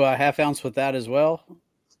do a half ounce with that as well?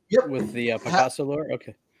 Yep. With the Picasso lure?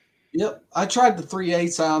 Okay. Yep. I tried the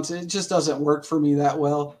 3/8 ounce. It just doesn't work for me that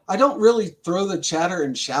well. I don't really throw the chatter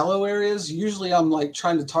in shallow areas. Usually I'm like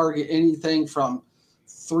trying to target anything from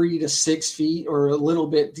 3 to 6 feet or a little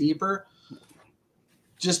bit deeper,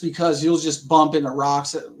 just because you'll just bump into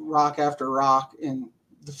rock after rock, and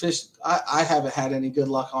the fish, I haven't had any good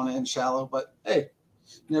luck on it in shallow, but hey,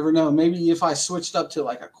 you never know. Maybe if I switched up to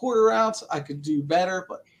like a 1/4 ounce, I could do better,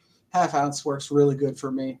 but half ounce works really good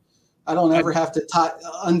for me. I don't ever have to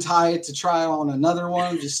untie it to try on another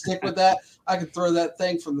one. Just stick with that. I could throw that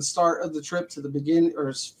thing from the start of the trip to the beginning,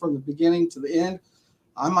 or from the beginning to the end.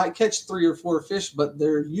 I might catch 3 or 4 fish, but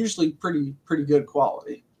they're usually pretty good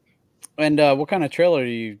quality. And what kind of trailer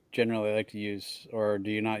do you generally like to use, or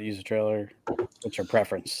do you not use a trailer? What's your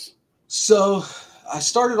preference? So I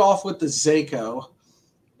started off with the Zaco.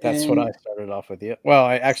 That's what I started off with. Yeah. Well,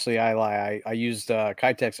 I lie. I used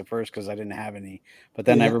Kitex at first because I didn't have any, but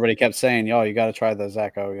then everybody kept saying, "Yo, you got to try the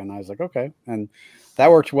Zaco," and I was like, "Okay," and that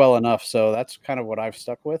worked well enough. So that's kind of what I've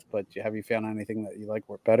stuck with. But have you found anything that you like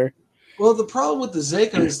work better? Well, the problem with the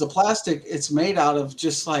Zaco is the plastic it's made out of.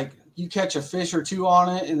 Just like you catch a fish or two on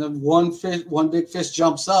it, and then one big fish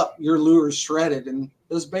jumps up, your lure is shredded, and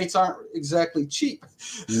those baits aren't exactly cheap.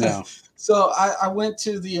 No. So I went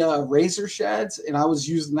to the razor shads, and I was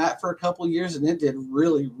using that for a couple of years, and it did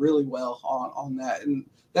really, really well on that. And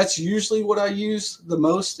that's usually what I use the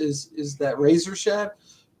most is that razor shad.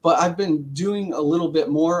 But I've been doing a little bit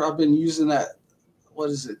more. I've been using that,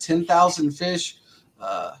 10,000 fish.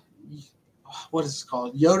 What is it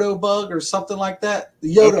called? Yodo bug or something like that.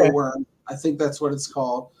 The Yodo worm. I think that's what it's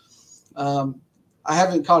called. I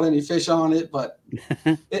haven't caught any fish on it, but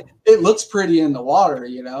it looks pretty in the water,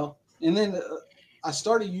 you know. And then I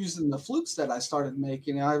started using the flukes that I started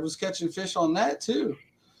making. I was catching fish on that too.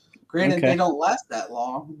 Granted, they don't last that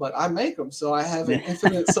long, but I make them, so I have an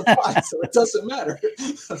infinite supply, so it doesn't matter.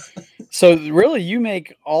 So really, you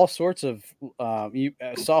make all sorts of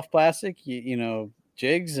soft plastic,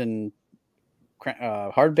 jigs and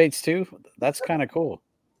hard baits too. That's kind of cool.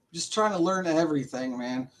 Just trying to learn everything,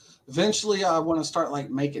 man. Eventually, I want to start like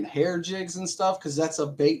making hair jigs and stuff because that's a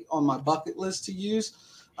bait on my bucket list to use.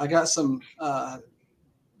 I got some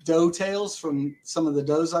doe tails from some of the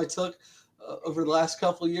does I took over the last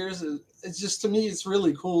couple of years. It's just, to me, it's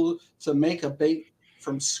really cool to make a bait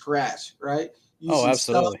from scratch, right?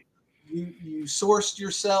 Absolutely. You sourced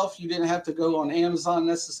yourself. You didn't have to go on Amazon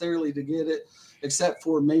necessarily to get it, except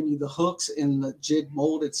for maybe the hooks and the jig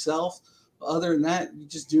mold itself. But other than that, you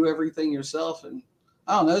just do everything yourself. And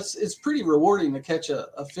I don't know, it's pretty rewarding to catch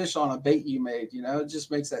a fish on a bait you made. You know, it just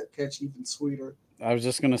makes that catch even sweeter. I was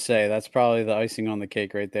just gonna say that's probably the icing on the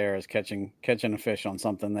cake right there, is catching a fish on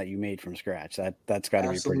something that you made from scratch. That's got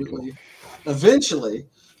to be pretty cool. Eventually,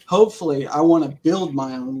 hopefully, I want to build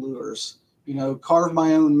my own lures. You know, carve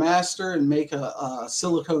my own master and make a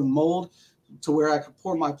silicone mold to where I could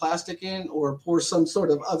pour my plastic in or pour some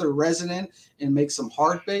sort of other resin in and make some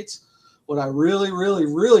hard baits. What I really, really,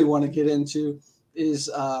 really want to get into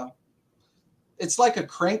is it's like a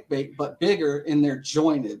crankbait, but bigger, and they're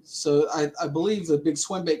jointed. So I believe the big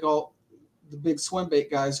swim bait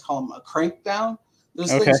guys call them a crank down.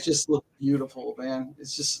 Those things just look beautiful, man.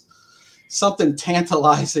 It's something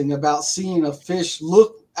tantalizing about seeing a fish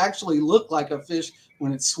actually look like a fish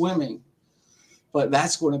when it's swimming. But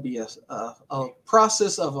that's going to be a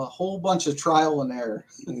process of a whole bunch of trial and error.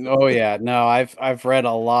 Oh yeah, no, I've read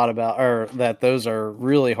a lot about, or that those are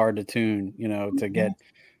really hard to tune, to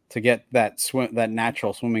get that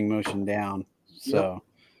natural swimming motion down. So, Yep.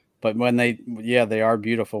 but when they are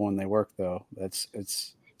beautiful when they work though.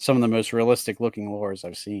 It's some of the most realistic looking lures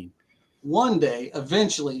I've seen. One day,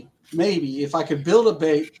 eventually, maybe if I could build a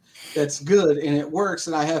bait that's good and it works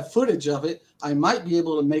and I have footage of it, I might be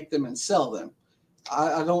able to make them and sell them.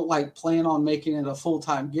 I don't plan on making it a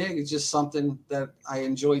full-time gig. It's just something that I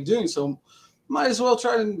enjoy doing. So might as well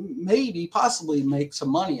try to possibly make some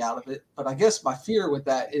money out of it. But I guess my fear with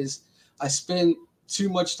that is I spend too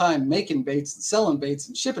much time making baits and selling baits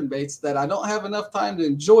and shipping baits that I don't have enough time to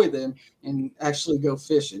enjoy them and actually go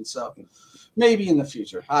fishing. So maybe in the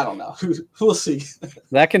future, I don't know. We'll see.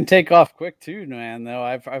 That can take off quick too, man. Though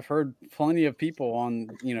I've heard plenty of people on,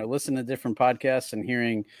 listen to different podcasts and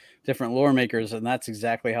hearing different lure makers, and that's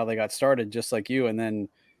exactly how they got started, just like you. And then,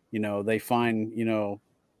 they find,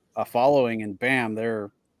 a following, and bam,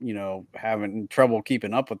 they're, having trouble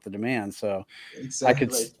keeping up with the demand. So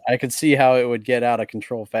Exactly. I could see how it would get out of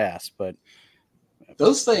control fast, but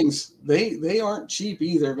those things, they aren't cheap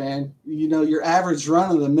either, man. Your average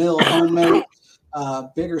run of the mill homemade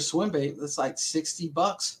bigger swim bait, that's like $60,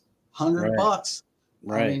 $100.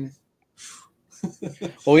 Right. I mean,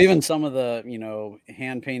 well, even some of the,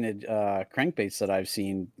 hand painted crankbaits that I've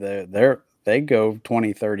seen, they go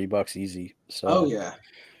 $20-$30 easy. So, oh yeah.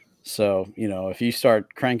 So, if you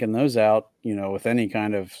start cranking those out, with any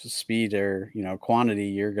kind of speed or, quantity,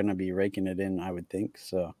 you're going to be raking it in, I would think.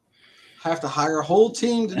 So Have to hire a whole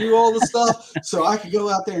team to do all the stuff so I could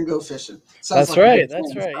go out there and go fishing. Sounds that's right.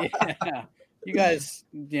 That's right. Yeah. You guys,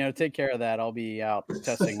 take care of that. I'll be out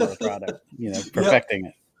testing the product, perfecting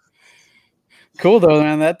it. Cool though,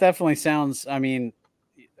 man. That definitely sounds like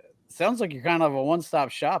you're kind of a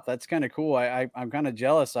one-stop shop. That's kind of cool. I'm kind of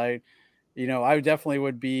jealous. I definitely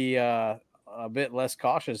would be a bit less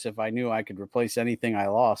cautious if I knew I could replace anything I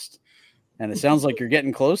lost. And it sounds like you're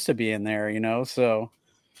getting close to being there, so.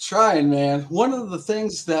 Trying, man. One of the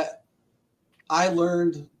things that I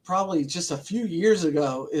learned probably just a few years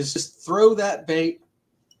ago is just throw that bait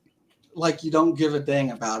like you don't give a dang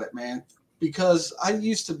about it, man. Because I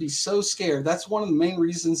used to be so scared. That's one of the main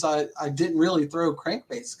reasons I didn't really throw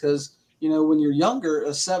crankbaits, because, when you're younger, a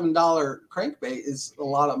 $7 crankbait is a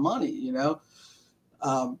lot of money,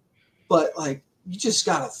 but you just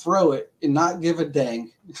got to throw it and not give a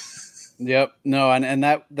dang. Yep. No. And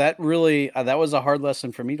that really, that was a hard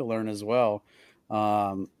lesson for me to learn as well.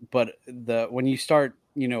 But when you start,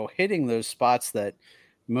 hitting those spots that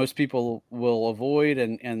most people will avoid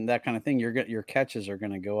and that kind of thing, your catches are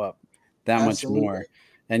going to go up that Absolutely. much more.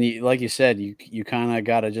 And like you said, you kind of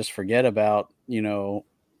got to just forget about,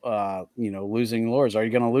 losing lures. Are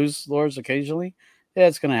you going to lose lures occasionally? Yeah,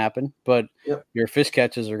 it's going to happen, but your fish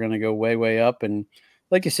catches are going to go way, way up. And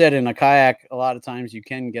like you said, in a kayak, a lot of times you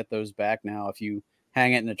can get those back now. If you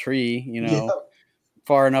hang it in a tree,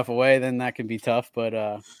 far enough away, then that can be tough. But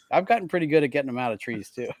I've gotten pretty good at getting them out of trees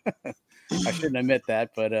too. I shouldn't admit that,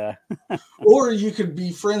 but or you could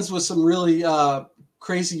be friends with some really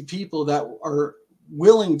crazy people that are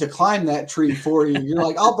willing to climb that tree for you. You're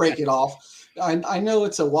like, I'll break it off. I know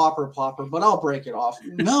it's a whopper plopper, but I'll break it off.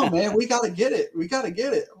 No, man, we got to get it. We got to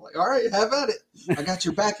get it. I'm like, all right, have at it. I got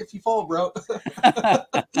your back if you fall, bro.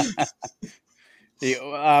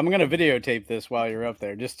 I'm going to videotape this while you're up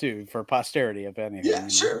there, just for posterity, if anything. Yeah,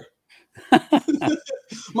 sure.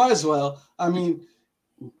 Might as well. I mean,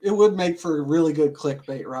 it would make for really good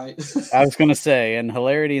clickbait, right? I was going to say, and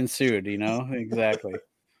hilarity ensued, exactly.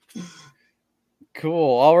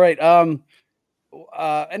 Cool. All right.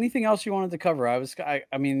 Anything else you wanted to cover? I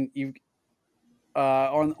mean, you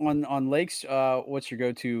on lakes, what's your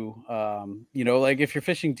go-to? If you're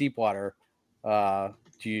fishing deep water,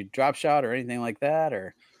 do you drop shot or anything like that?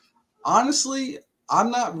 Or honestly,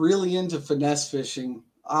 I'm not really into finesse fishing.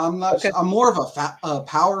 I'm not. Okay. I'm more of a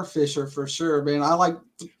power fisher for sure, man. I like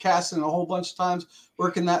casting a whole bunch of times,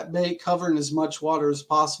 working that bait, covering as much water as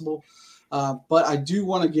possible. But I do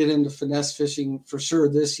want to get into finesse fishing for sure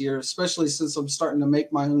this year, especially since I'm starting to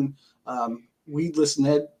make my own weedless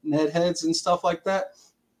Ned heads and stuff like that.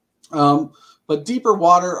 But deeper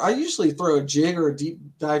water, I usually throw a jig or a deep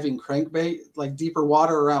diving crankbait, like deeper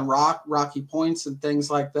water around rocky points and things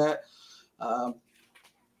like that.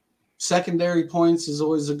 Secondary points is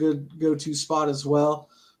always a good go-to spot as well.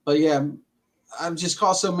 But yeah, I've just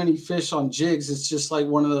caught so many fish on jigs. It's just like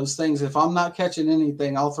one of those things. If I'm not catching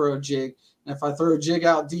anything, I'll throw a jig. And if I throw a jig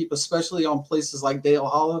out deep, especially on places like Dale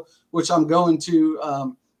Hollow, which I'm going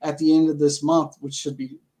to at the end of this month, which should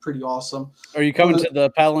be pretty awesome. Are you coming to the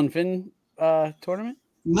Paddle and Fin tournament?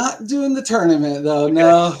 Not doing the tournament though. Okay.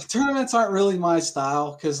 No, tournaments aren't really my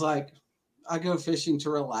style because like I go fishing to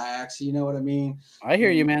relax. You know what I mean? I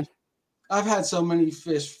hear you, man. I've had so many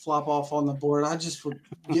fish flop off on the board. I just would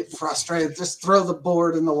get frustrated. Just throw the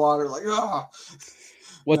board in the water like, oh.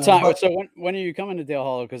 What time? So when are you coming to Dale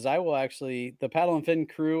Hollow? Because I will actually, the Paddle and Fin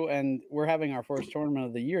crew, and we're having our first tournament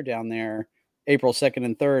of the year down there, April 2nd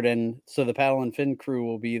and 3rd. And so the Paddle and Fin crew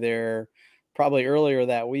will be there probably earlier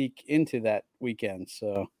that week into that weekend.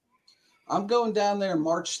 So I'm going down there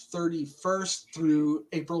March 31st through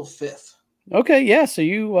April 5th. Okay, yeah. So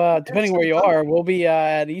you, depending where you are, we'll be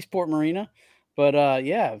at Eastport Marina. But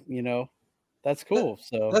yeah, you know, that's cool.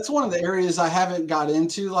 So that's one of the areas I haven't got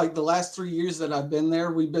into. Like the last 3 years that I've been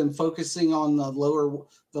there, we've been focusing on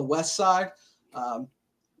the west side.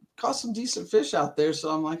 Caught some decent fish out there. So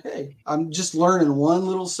I'm like, hey, I'm just learning one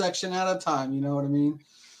little section at a time. You know what I mean?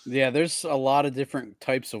 Yeah, there's a lot of different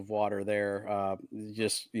types of water there.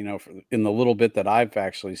 Just, you know, in the little bit that I've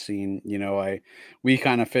actually seen, you know, we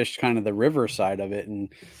kind of fished kind of the river side of it. And,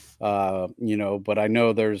 you know, but I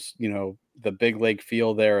know there's, you know, the big lake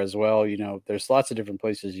feel there as well. You know, there's lots of different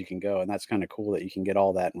places you can go. And that's kind of cool that you can get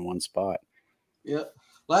all that in one spot. Yep.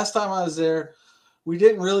 Last time I was there, we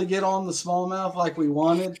didn't really get on the smallmouth like we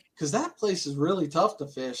wanted because that place is really tough to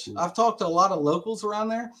fish. I've talked to a lot of locals around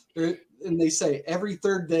there, and they say every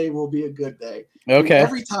third day will be a good day. Okay. And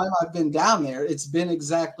every time I've been down there, it's been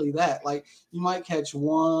exactly that. Like you might catch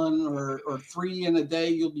one or three in a day.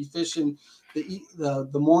 You'll be fishing the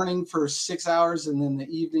morning for 6 hours and then the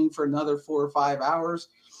evening for another 4 or 5 hours.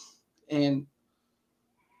 And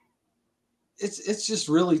it's just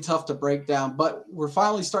really tough to break down, but we're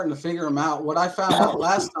finally starting to figure them out. What I found out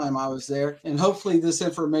last time I was there, and hopefully this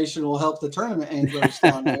information will help the tournament anglers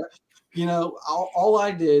down there. You know, all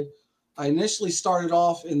I did, I initially started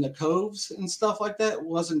off in the coves and stuff like that.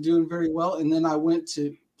 Wasn't doing very well. And then I went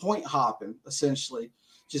to point hopping, essentially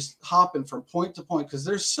just hopping from point to point because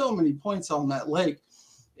there's so many points on that lake.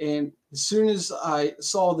 And as soon as I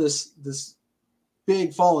saw this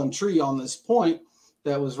big fallen tree on this point,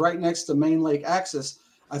 that was right next to main lake access,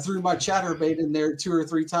 I threw my chatterbait in there 2 or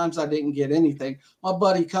 3 times. I didn't get anything. My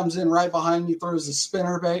buddy comes in right behind me, throws a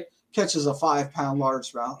spinnerbait, catches a 5-pound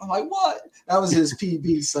largemouth. I'm like, what? That was his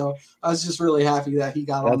PB. So I was just really happy that he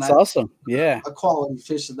got on that. That's awesome. Yeah. A quality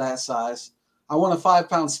fish of that size. I want a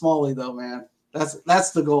 5-pound smallie though, man. That's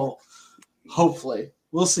the goal. Hopefully.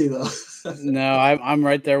 We'll see though. No, I'm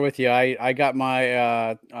right there with you. I got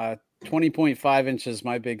my 20.5 inches,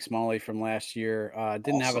 my big smallie from last year.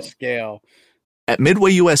 Didn't have a scale. At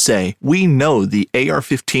Midway USA, we know the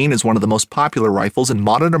AR-15 is one of the most popular rifles in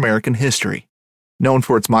modern American history. Known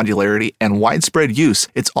for its modularity and widespread use,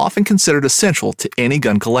 it's often considered essential to any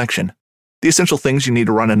gun collection. The essential things you need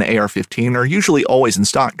to run an AR-15 are usually always in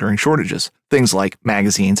stock during shortages, things like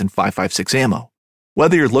magazines and 5.56 ammo.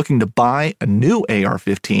 Whether you're looking to buy a new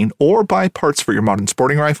AR-15 or buy parts for your modern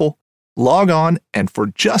sporting rifle, log on, and for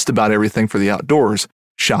just about everything for the outdoors,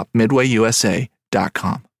 shop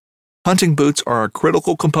MidwayUSA.com. Hunting boots are a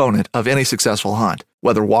critical component of any successful hunt.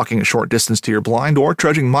 Whether walking a short distance to your blind or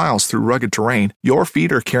trudging miles through rugged terrain, your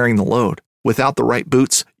feet are carrying the load. Without the right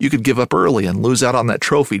boots, you could give up early and lose out on that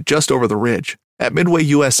trophy just over the ridge. At Midway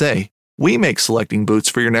USA, we make selecting boots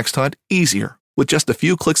for your next hunt easier. With just a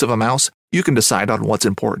few clicks of a mouse, you can decide on what's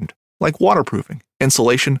important, like waterproofing,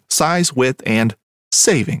 insulation, size, width, and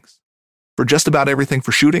savings. For just about everything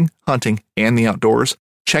for shooting, hunting, and the outdoors,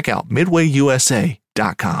 check out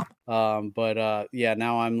MidwayUSA.com. Yeah,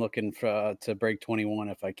 now I'm looking to break 21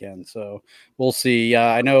 if I can. So we'll see.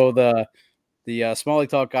 I know the Smalley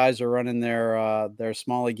Talk guys are running their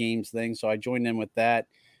Smalley Games thing, so I joined in with that,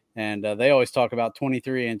 and they always talk about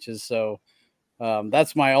 23 inches. So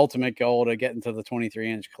that's my ultimate goal, to get into the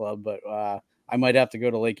 23-inch club, but I might have to go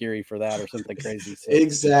to Lake Erie for that or something crazy. So.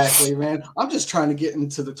 Exactly, man. I'm just trying to get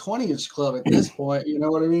into the 20-inch club at this point. You know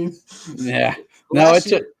what I mean? Yeah. No,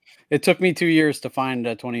 it took me 2 years to find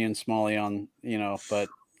a 20-inch Smalley on, you know, but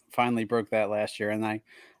finally broke that last year. And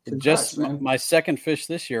my second fish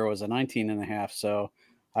this year was a 19.5. So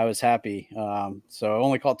I was happy. So I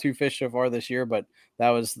only caught 2 fish so far this year, but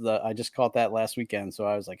I just caught that last weekend. So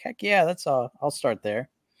I was like, heck yeah, I'll start there.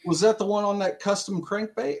 Was that the one on that custom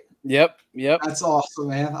crankbait? Yep. That's awesome,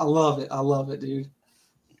 man. I love it, dude.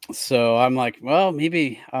 So I'm like, well,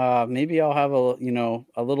 maybe I'll have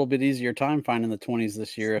a little bit easier time finding the 20s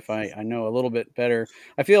this year if I know a little bit better.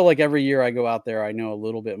 I feel like every year I go out there, I know a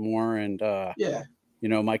little bit more, and Yeah.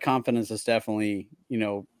 my confidence is definitely,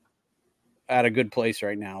 at a good place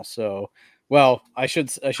right now. So, well, I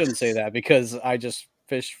shouldn't say that because I just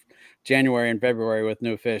fished January and February with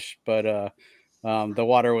no fish, but the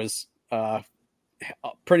water was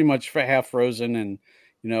pretty much half frozen, and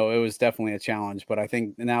it was definitely a challenge. But I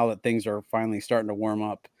think now that things are finally starting to warm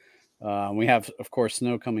up, we have, of course,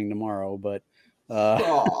 snow coming tomorrow, but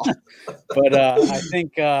Oh, I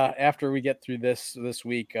think after we get through this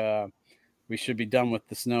week, we should be done with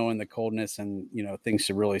the snow and the coldness, and things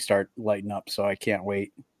should really start lighting up. So I can't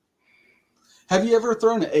wait. have you ever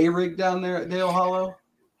thrown an A-rig down there at Dale Hollow?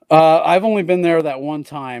 I've only been there that one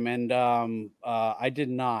time, and I did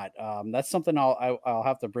not. That's something I'll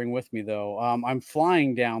have to bring with me, though. I'm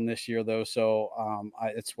flying down this year, though, so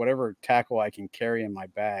it's whatever tackle I can carry in my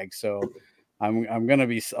bag. So I'm going to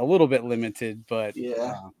be a little bit limited, but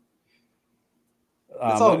Yeah.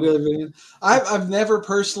 It's all good, man. I've never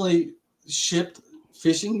personally shipped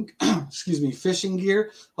fishing, fishing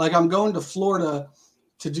gear. Like I'm going to Florida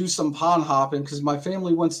to do some pond hopping because my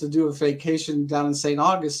family wants to do a vacation down in St.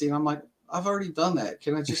 Augustine. I'm like, I've already done that.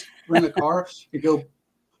 Can I just rent a car and go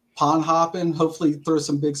pond hopping? Hopefully throw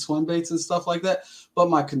some big swim baits and stuff like that.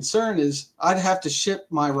 But my concern is I'd have to ship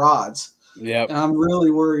my rods. Yep. And I'm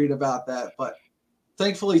really worried about that. But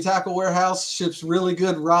thankfully, Tackle Warehouse ships really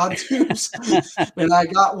good rod tubes, and I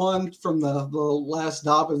got one from the last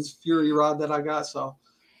Dobbins Fury rod that I got. So,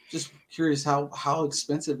 just curious how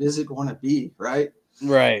expensive is it going to be, right?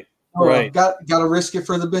 Right. Oh, right. Got to risk it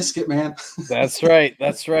for the biscuit, man. That's right.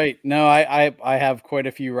 That's right. No, I have quite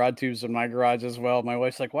a few rod tubes in my garage as well. My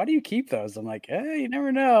wife's like, "Why do you keep those?" I'm like, "Hey, you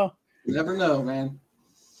never know." You never know, man.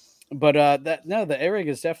 But the A-rig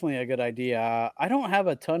is definitely a good idea. I don't have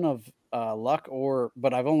a ton of luck,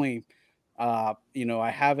 but I've only, I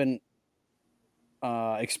haven't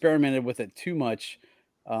experimented with it too much,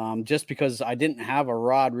 just because I didn't have a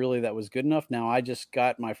rod really that was good enough. Now I just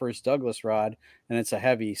got my first Douglas rod, and it's a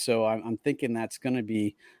heavy, so I'm thinking that's going to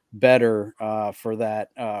be better for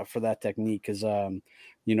that technique because I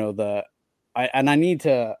need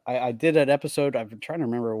to. I did an episode. I've been trying to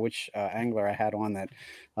remember which angler I had on that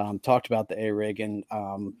talked about the A-rig, and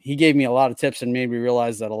he gave me a lot of tips and made me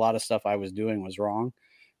realize that a lot of stuff I was doing was wrong.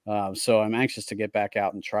 So I'm anxious to get back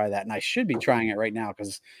out and try that, and I should be trying it right now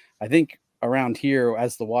because I think around here,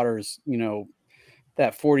 as the water's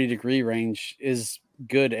that 40-degree range is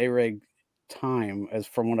good A-rig time, as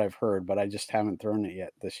from what I've heard, but I just haven't thrown it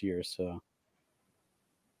yet this year. So.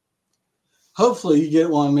 Hopefully you get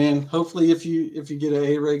one, man. Hopefully if you get an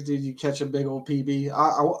A-rig, dude, you catch a big old PB.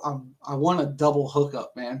 I want a double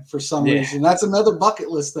hookup, man, for some reason. That's another bucket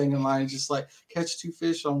list thing of mine. Just like catch 2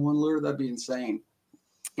 fish on one lure. That'd be insane.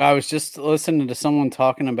 I was just listening to someone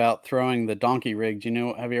talking about throwing the donkey rig. Do you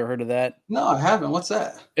know? Have you ever heard of that? No, I haven't. What's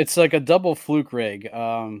that? It's like a double fluke rig.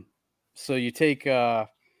 So you take you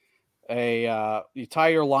tie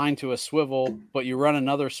your line to a swivel, but you run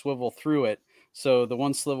another swivel through it. So the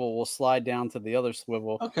one swivel will slide down to the other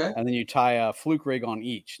swivel, Okay. and then you tie a fluke rig on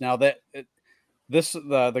each. Now the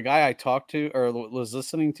guy I talked to or was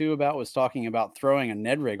listening to about was talking about throwing a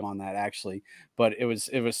Ned rig on that actually, but it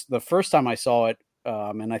was the first time I saw it,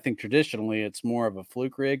 and I think traditionally it's more of a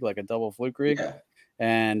fluke rig, like a double fluke rig, Yeah.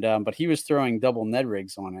 and but he was throwing double Ned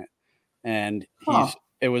rigs on it, and Huh.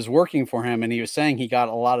 it was working for him, and he was saying he got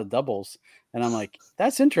a lot of doubles, and I'm like,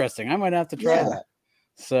 that's interesting. I might have to try that.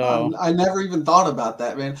 So I never even thought about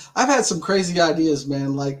that, man. I've had some crazy ideas,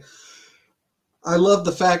 man. Like, I love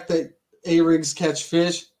the fact that A-rigs catch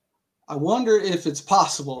fish. I wonder if it's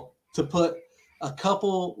possible to put a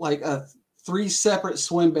couple, like 3 separate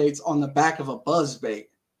swim baits on the back of a buzz bait.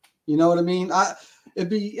 You know what I mean? It'd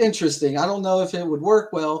be interesting. I don't know if it would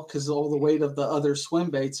work well because of all the weight of the other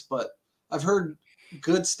swim baits, but I've heard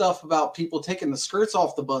good stuff about people taking the skirts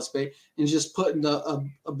off the buzz bait and just putting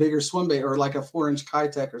a bigger swim bait or like a 4-inch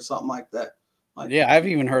Kitech or something like that. Like, yeah, I've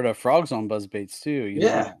even heard of frogs on buzz baits too.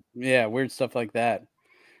 Yeah, weird stuff like that.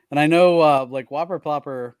 And I know like Whopper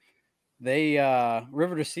Plopper, they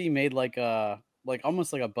River to Sea made like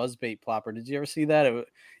almost like a buzz bait plopper. Did you ever see that?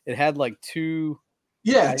 It had like 2.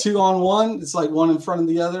 Yeah, 2 on 1. It's like one in front of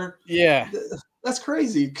the other. Yeah. That's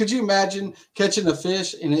crazy. Could you imagine catching a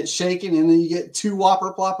fish and it's shaking and then you get 2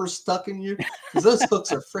 Whopper Ploppers stuck in you? Because those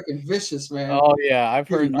hooks are freaking vicious, man. Oh yeah,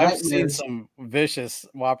 I've seen some vicious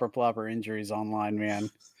Whopper Plopper injuries online, man.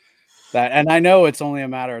 And I know it's only a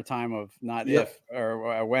matter of time of not if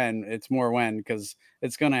or when. It's more when, because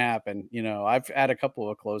it's going to happen. I've had a couple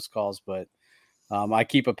of close calls, but I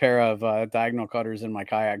keep a pair of diagonal cutters in my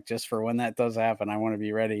kayak just for when that does happen. I want to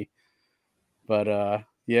be ready. But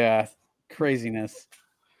yeah, craziness.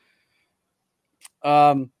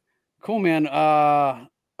 Cool, man.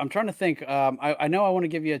 I'm trying to think. I know I want to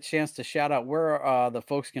give you a chance to shout out where the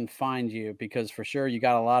folks can find you, because for sure you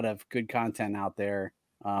got a lot of good content out there.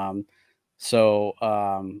 So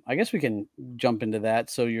I guess we can jump into that.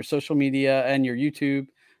 So your social media and your YouTube.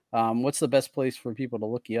 What's the best place for people to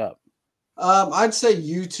look you up? I'd say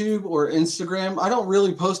YouTube or Instagram. I don't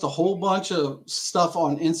really post a whole bunch of stuff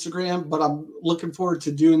on Instagram, but I'm looking forward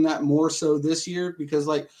to doing that more so this year, because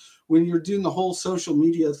like when you're doing the whole social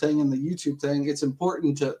media thing and the YouTube thing, it's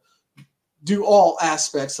important to do all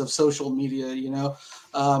aspects of social media, you know.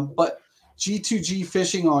 But G2G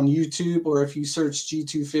Fishing on YouTube, or if you search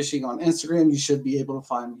G2 Fishing on Instagram, you should be able to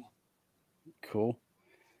find me. Cool.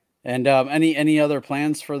 And any other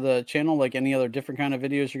plans for the channel? Like any other different kind of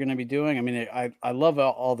videos you're going to be doing? I mean, I love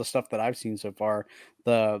all the stuff that I've seen so far.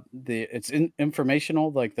 It's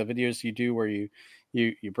informational, like the videos you do where you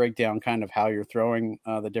break down kind of how you're throwing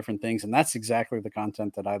the different things, and that's exactly the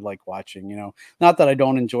content that I like watching. You know, not that I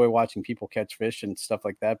don't enjoy watching people catch fish and stuff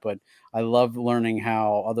like that, but I love learning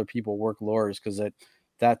how other people work lures, because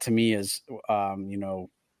that to me is you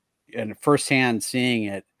know, and firsthand seeing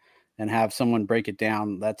it and have someone break it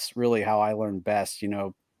down. That's really how I learn best, you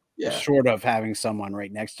know, Yeah. short of having someone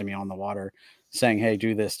right next to me on the water saying, hey,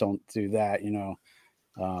 do this, don't do that, you know.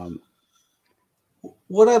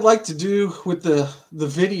 What I'd like to do with the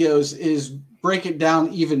videos is break it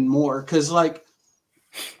down even more, because like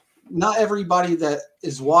not everybody that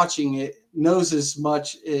is watching it knows as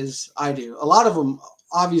much as I do. A lot of them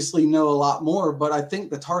obviously know a lot more, but I think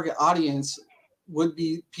the target audience would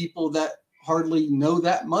be people that hardly know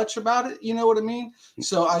that much about it. You know what I mean?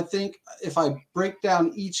 So I think if I break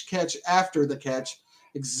down each catch after the catch,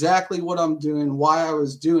 exactly what I'm doing, why I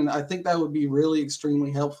was doing, I think that would be really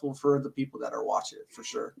extremely helpful for the people that are watching it, for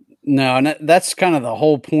sure. No, and that's kind of the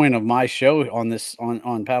whole point of my show on this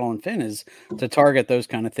on Paddle and Fin, is to target those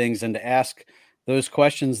kind of things and to ask those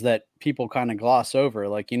questions that people kind of gloss over.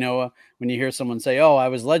 Like, you know, when you hear someone say, "Oh, I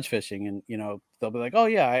was ledge fishing," and you know, they'll be like, "Oh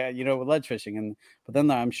yeah, you know, ledge fishing," but then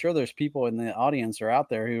I'm sure there's people in the audience or out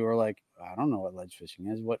there who are like, "I don't know what ledge fishing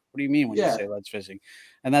is. What do you mean when you say ledge fishing?"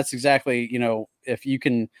 And that's exactly, you know, if you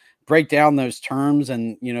can break down those terms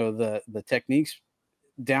and, you know, the techniques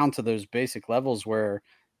down to those basic levels, where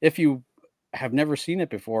if you have never seen it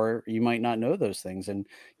before, you might not know those things. And,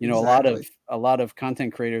 you know, Exactly. a lot of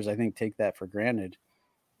content creators, I think, take that for granted.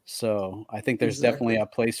 So I think there's definitely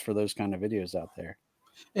Exactly. a place for those kind of videos out there.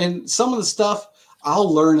 And some of the stuff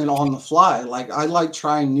I'll learn it on the fly. Like I like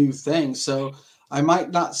trying new things. So I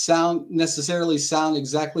might not necessarily sound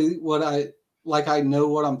exactly what I know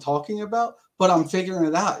what I'm talking about, but I'm figuring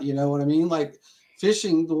it out. You know what I mean? Like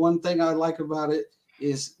fishing, the one thing I like about it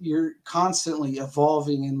is you're constantly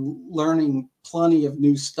evolving and learning plenty of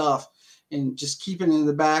new stuff, and just keeping it in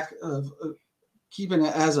the back of keeping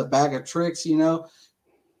it as a bag of tricks, you know,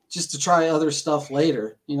 just to try other stuff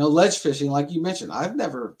later. You know, ledge fishing, like you mentioned, I've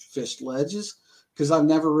never fished ledges because I've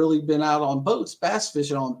never really been out on boats bass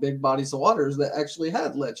fishing on big bodies of waters that actually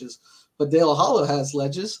had ledges. But Dale Hollow has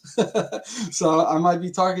ledges. So I might be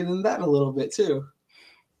targeting that a little bit too.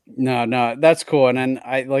 No, that's cool. And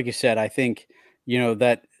then like you said, I think, you know,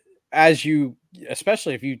 that as you,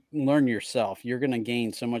 especially if you learn yourself, you're going to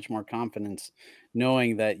gain so much more confidence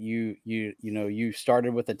knowing that you know, you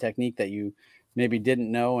started with a technique that you maybe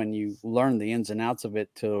didn't know, and you learned the ins and outs of it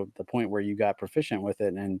to the point where you got proficient with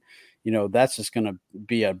it. And, you know, that's just going to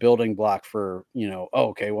be a building block for, you know, oh,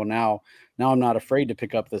 okay, well now I'm not afraid to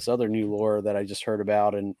pick up this other new lure that I just heard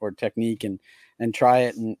about or technique, and try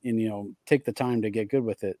it and, you know, take the time to get good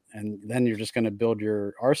with it. And then you're just going to build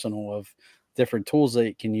your arsenal of different tools that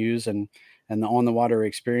you can use, and the on the water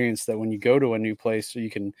experience, that when you go to a new place, so you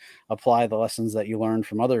can apply the lessons that you learned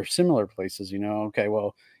from other similar places. You know, okay,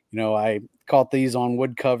 well, you know, I caught these on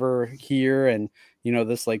wood cover here, and, you know,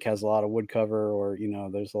 this lake has a lot of wood cover, or, you know,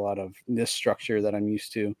 there's a lot of this structure that I'm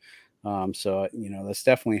used to. So, you know, that's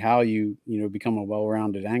definitely how you know, become a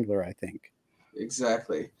well-rounded angler, I think.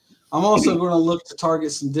 Exactly. I'm also going to look to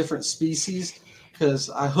target some different species, because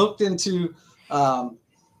I hooked into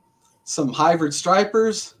some hybrid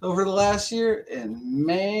stripers over the last year, and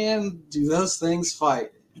man, do those things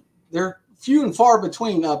fight. They're few and far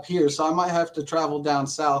between up here, so I might have to travel down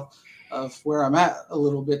south of where I'm at a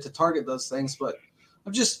little bit to target those things. But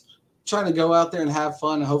I'm just trying to go out there and have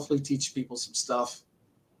fun and hopefully teach people some stuff.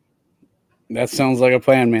 That sounds like a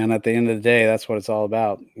plan, man. At the end of the day, that's what it's all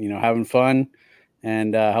about. You know, having fun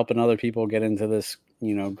and helping other people get into this,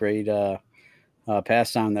 you know, great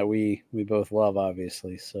pastime that we both love,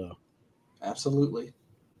 obviously. So Absolutely.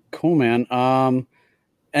 cool, man.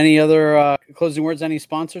 Any other closing words? Any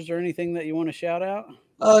sponsors or anything that you want to shout out?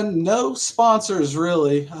 No sponsors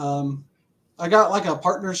really. I got like a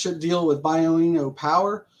partnership deal with Bioino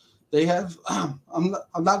Power. They have. I'm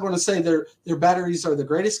not going to say their batteries are the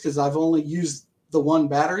greatest because I've only used the one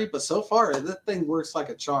battery, but so far that thing works like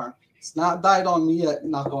a charm. It's not died on me yet.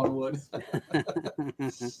 Knock on wood.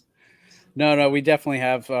 No, we definitely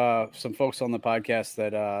have some folks on the podcast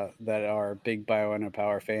that are big Bioino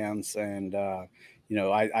Power fans, and I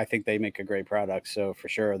think they make a great product. So for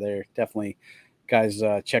sure, they're definitely guys.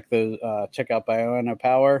 Check out Bioino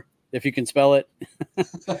Power if you can spell it,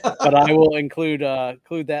 but I will include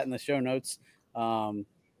that in the show notes.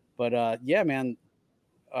 Yeah, man,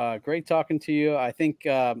 great talking to you. I think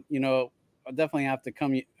I'll definitely have to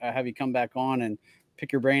have you come back on and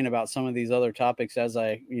pick your brain about some of these other topics as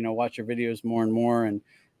I, watch your videos more and more. And,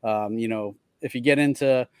 if you get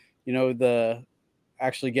into,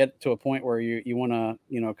 actually get to a point where you want to,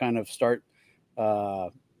 kind of start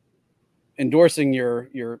endorsing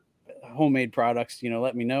your homemade products,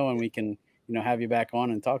 let me know and we can, have you back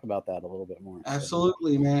on and talk about that a little bit more.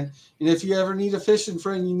 Absolutely, man. And if you ever need a fishing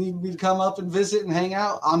friend, you need me to come up and visit and hang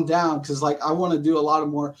out, I'm down. Cause I want to do a lot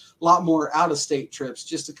more out of state trips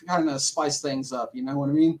just to kind of spice things up. You know what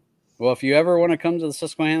I mean? Well, if you ever want to come to the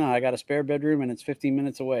Susquehanna, I got a spare bedroom and it's 15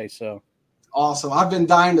 minutes away. So awesome. I've been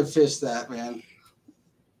dying to fish that, man.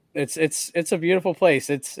 It's a beautiful place.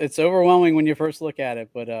 It's overwhelming when you first look at it,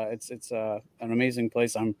 but it's an amazing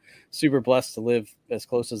place. I'm super blessed to live as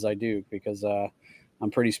close as I do because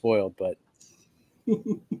I'm pretty spoiled. But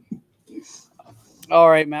all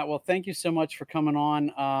right, Matt. Well, thank you so much for coming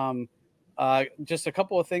on. Just a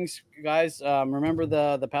couple of things, guys. Remember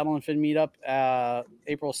the Paddle and Fin meetup,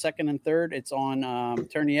 April 2nd and 3rd. It's on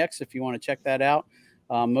Tourney X if you want to check that out.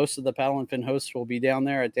 Most of the Paddle and Fin hosts will be down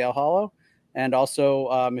there at Dale Hollow. And also,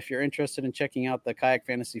 if you're interested in checking out the kayak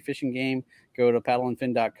fantasy fishing game, go to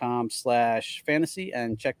paddleandfin.com/fantasy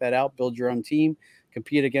and check that out. Build your own team,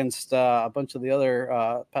 compete against a bunch of the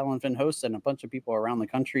other Paddle and Fin hosts and a bunch of people around the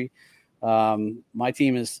country. My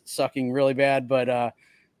team is sucking really bad, but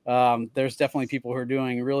there's definitely people who are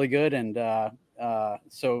doing really good. And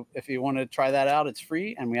so if you want to try that out, it's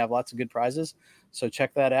free and we have lots of good prizes. So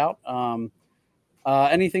check that out.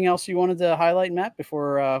 Anything else you wanted to highlight, Matt,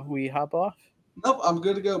 before we hop off? Nope, I'm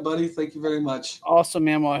good to go, buddy. Thank you very much. Awesome,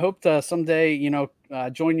 man. Well, I hope to someday,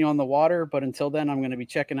 join you on the water. But until then, I'm going to be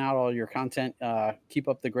checking out all your content. Keep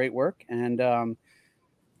up the great work. And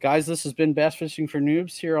guys, this has been Bass Fishing for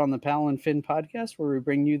Noobs here on the Paddle and Fin podcast, where we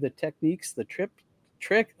bring you the techniques, the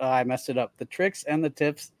I messed it up, the tricks and the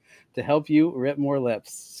tips to help you rip more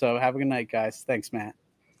lips. So have a good night, guys. Thanks, Matt.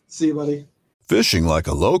 See you, buddy. Fishing like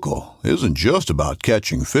a local isn't just about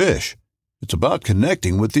catching fish. It's about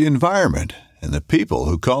connecting with the environment and the people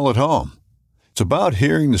who call it home. It's about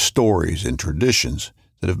hearing the stories and traditions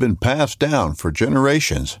that have been passed down for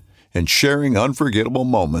generations and sharing unforgettable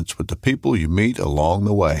moments with the people you meet along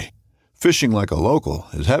the way. Fishing like a local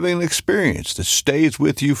is having an experience that stays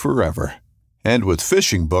with you forever. And with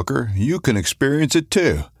Fishing Booker, you can experience it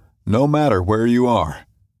too, no matter where you are.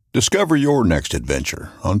 Discover your next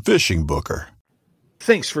adventure on Fishing Booker.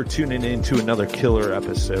 Thanks for tuning in to another killer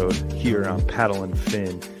episode here on Paddle and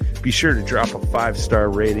Fin. Be sure to drop a 5-star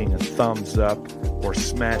rating, a thumbs up, or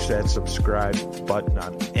smash that subscribe button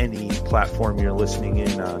on any platform you're listening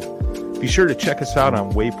in on. Be sure to check us out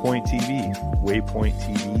on Waypoint TV,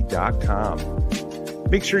 waypointtv.com.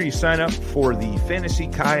 Make sure you sign up for the Fantasy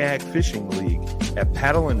Kayak Fishing League at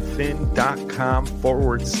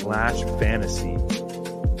paddleandfin.com/fantasy.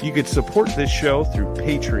 You can support this show through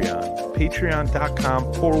Patreon,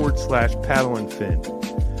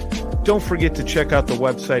 patreon.com/paddleandfin. Don't forget to check out the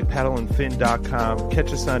website, paddleandfin.com.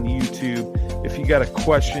 Catch us on YouTube. If you got a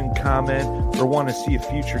question, comment, or want to see a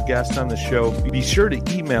future guest on the show, be sure to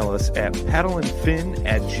email us at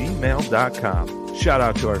paddleandfin@gmail.com. Shout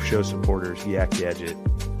out to our show supporters, Yak Gadget.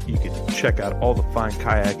 You can check out all the fine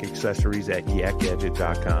kayak accessories at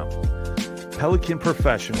yakgadget.com. Pelican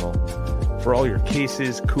Professional. For all your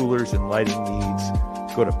cases, coolers, and lighting needs,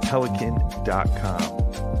 go to pelican.com.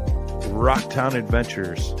 Rocktown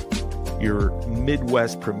Adventures, your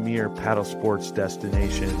Midwest premier paddle sports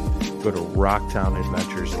destination. Go to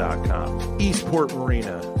rocktownadventures.com. Eastport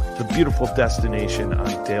Marina, the beautiful destination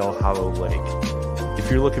on Dale Hollow Lake. If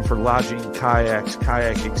you're looking for lodging, kayaks,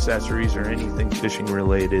 kayak accessories, or anything fishing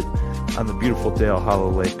related on the beautiful Dale Hollow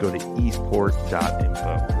Lake, go to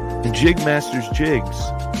eastport.info. And Jigmasters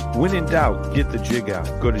Jigs. When in doubt, get the jig out.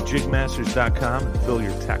 Go to jigmasters.com and fill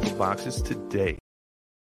your tackle boxes today.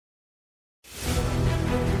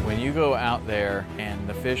 you go out there and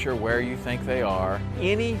the fish are where you think they are,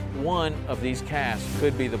 any one of these casts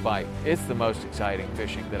could be the bite. It's the most exciting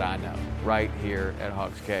fishing that I know, right here at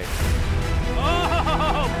Hog's Cave.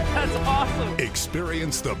 Oh, that's awesome.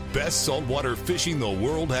 Experience the best saltwater fishing the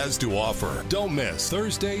world has to offer. Don't miss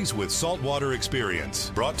Thursdays with Saltwater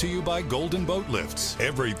Experience, brought to you by Golden Boat Lifts,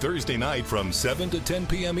 every Thursday night from 7 to 10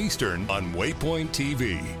 p.m. Eastern on Waypoint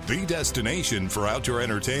TV, the destination for outdoor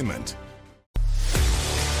entertainment.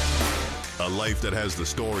 A life that has the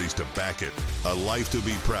stories to back it, a life to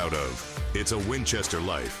be proud of. It's a Winchester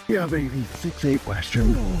life. Yeah, baby, 6'8"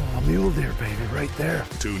 Western. Oh, mule deer, baby, right there.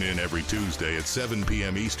 Tune in every Tuesday at 7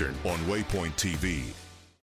 p.m. Eastern on Waypoint TV.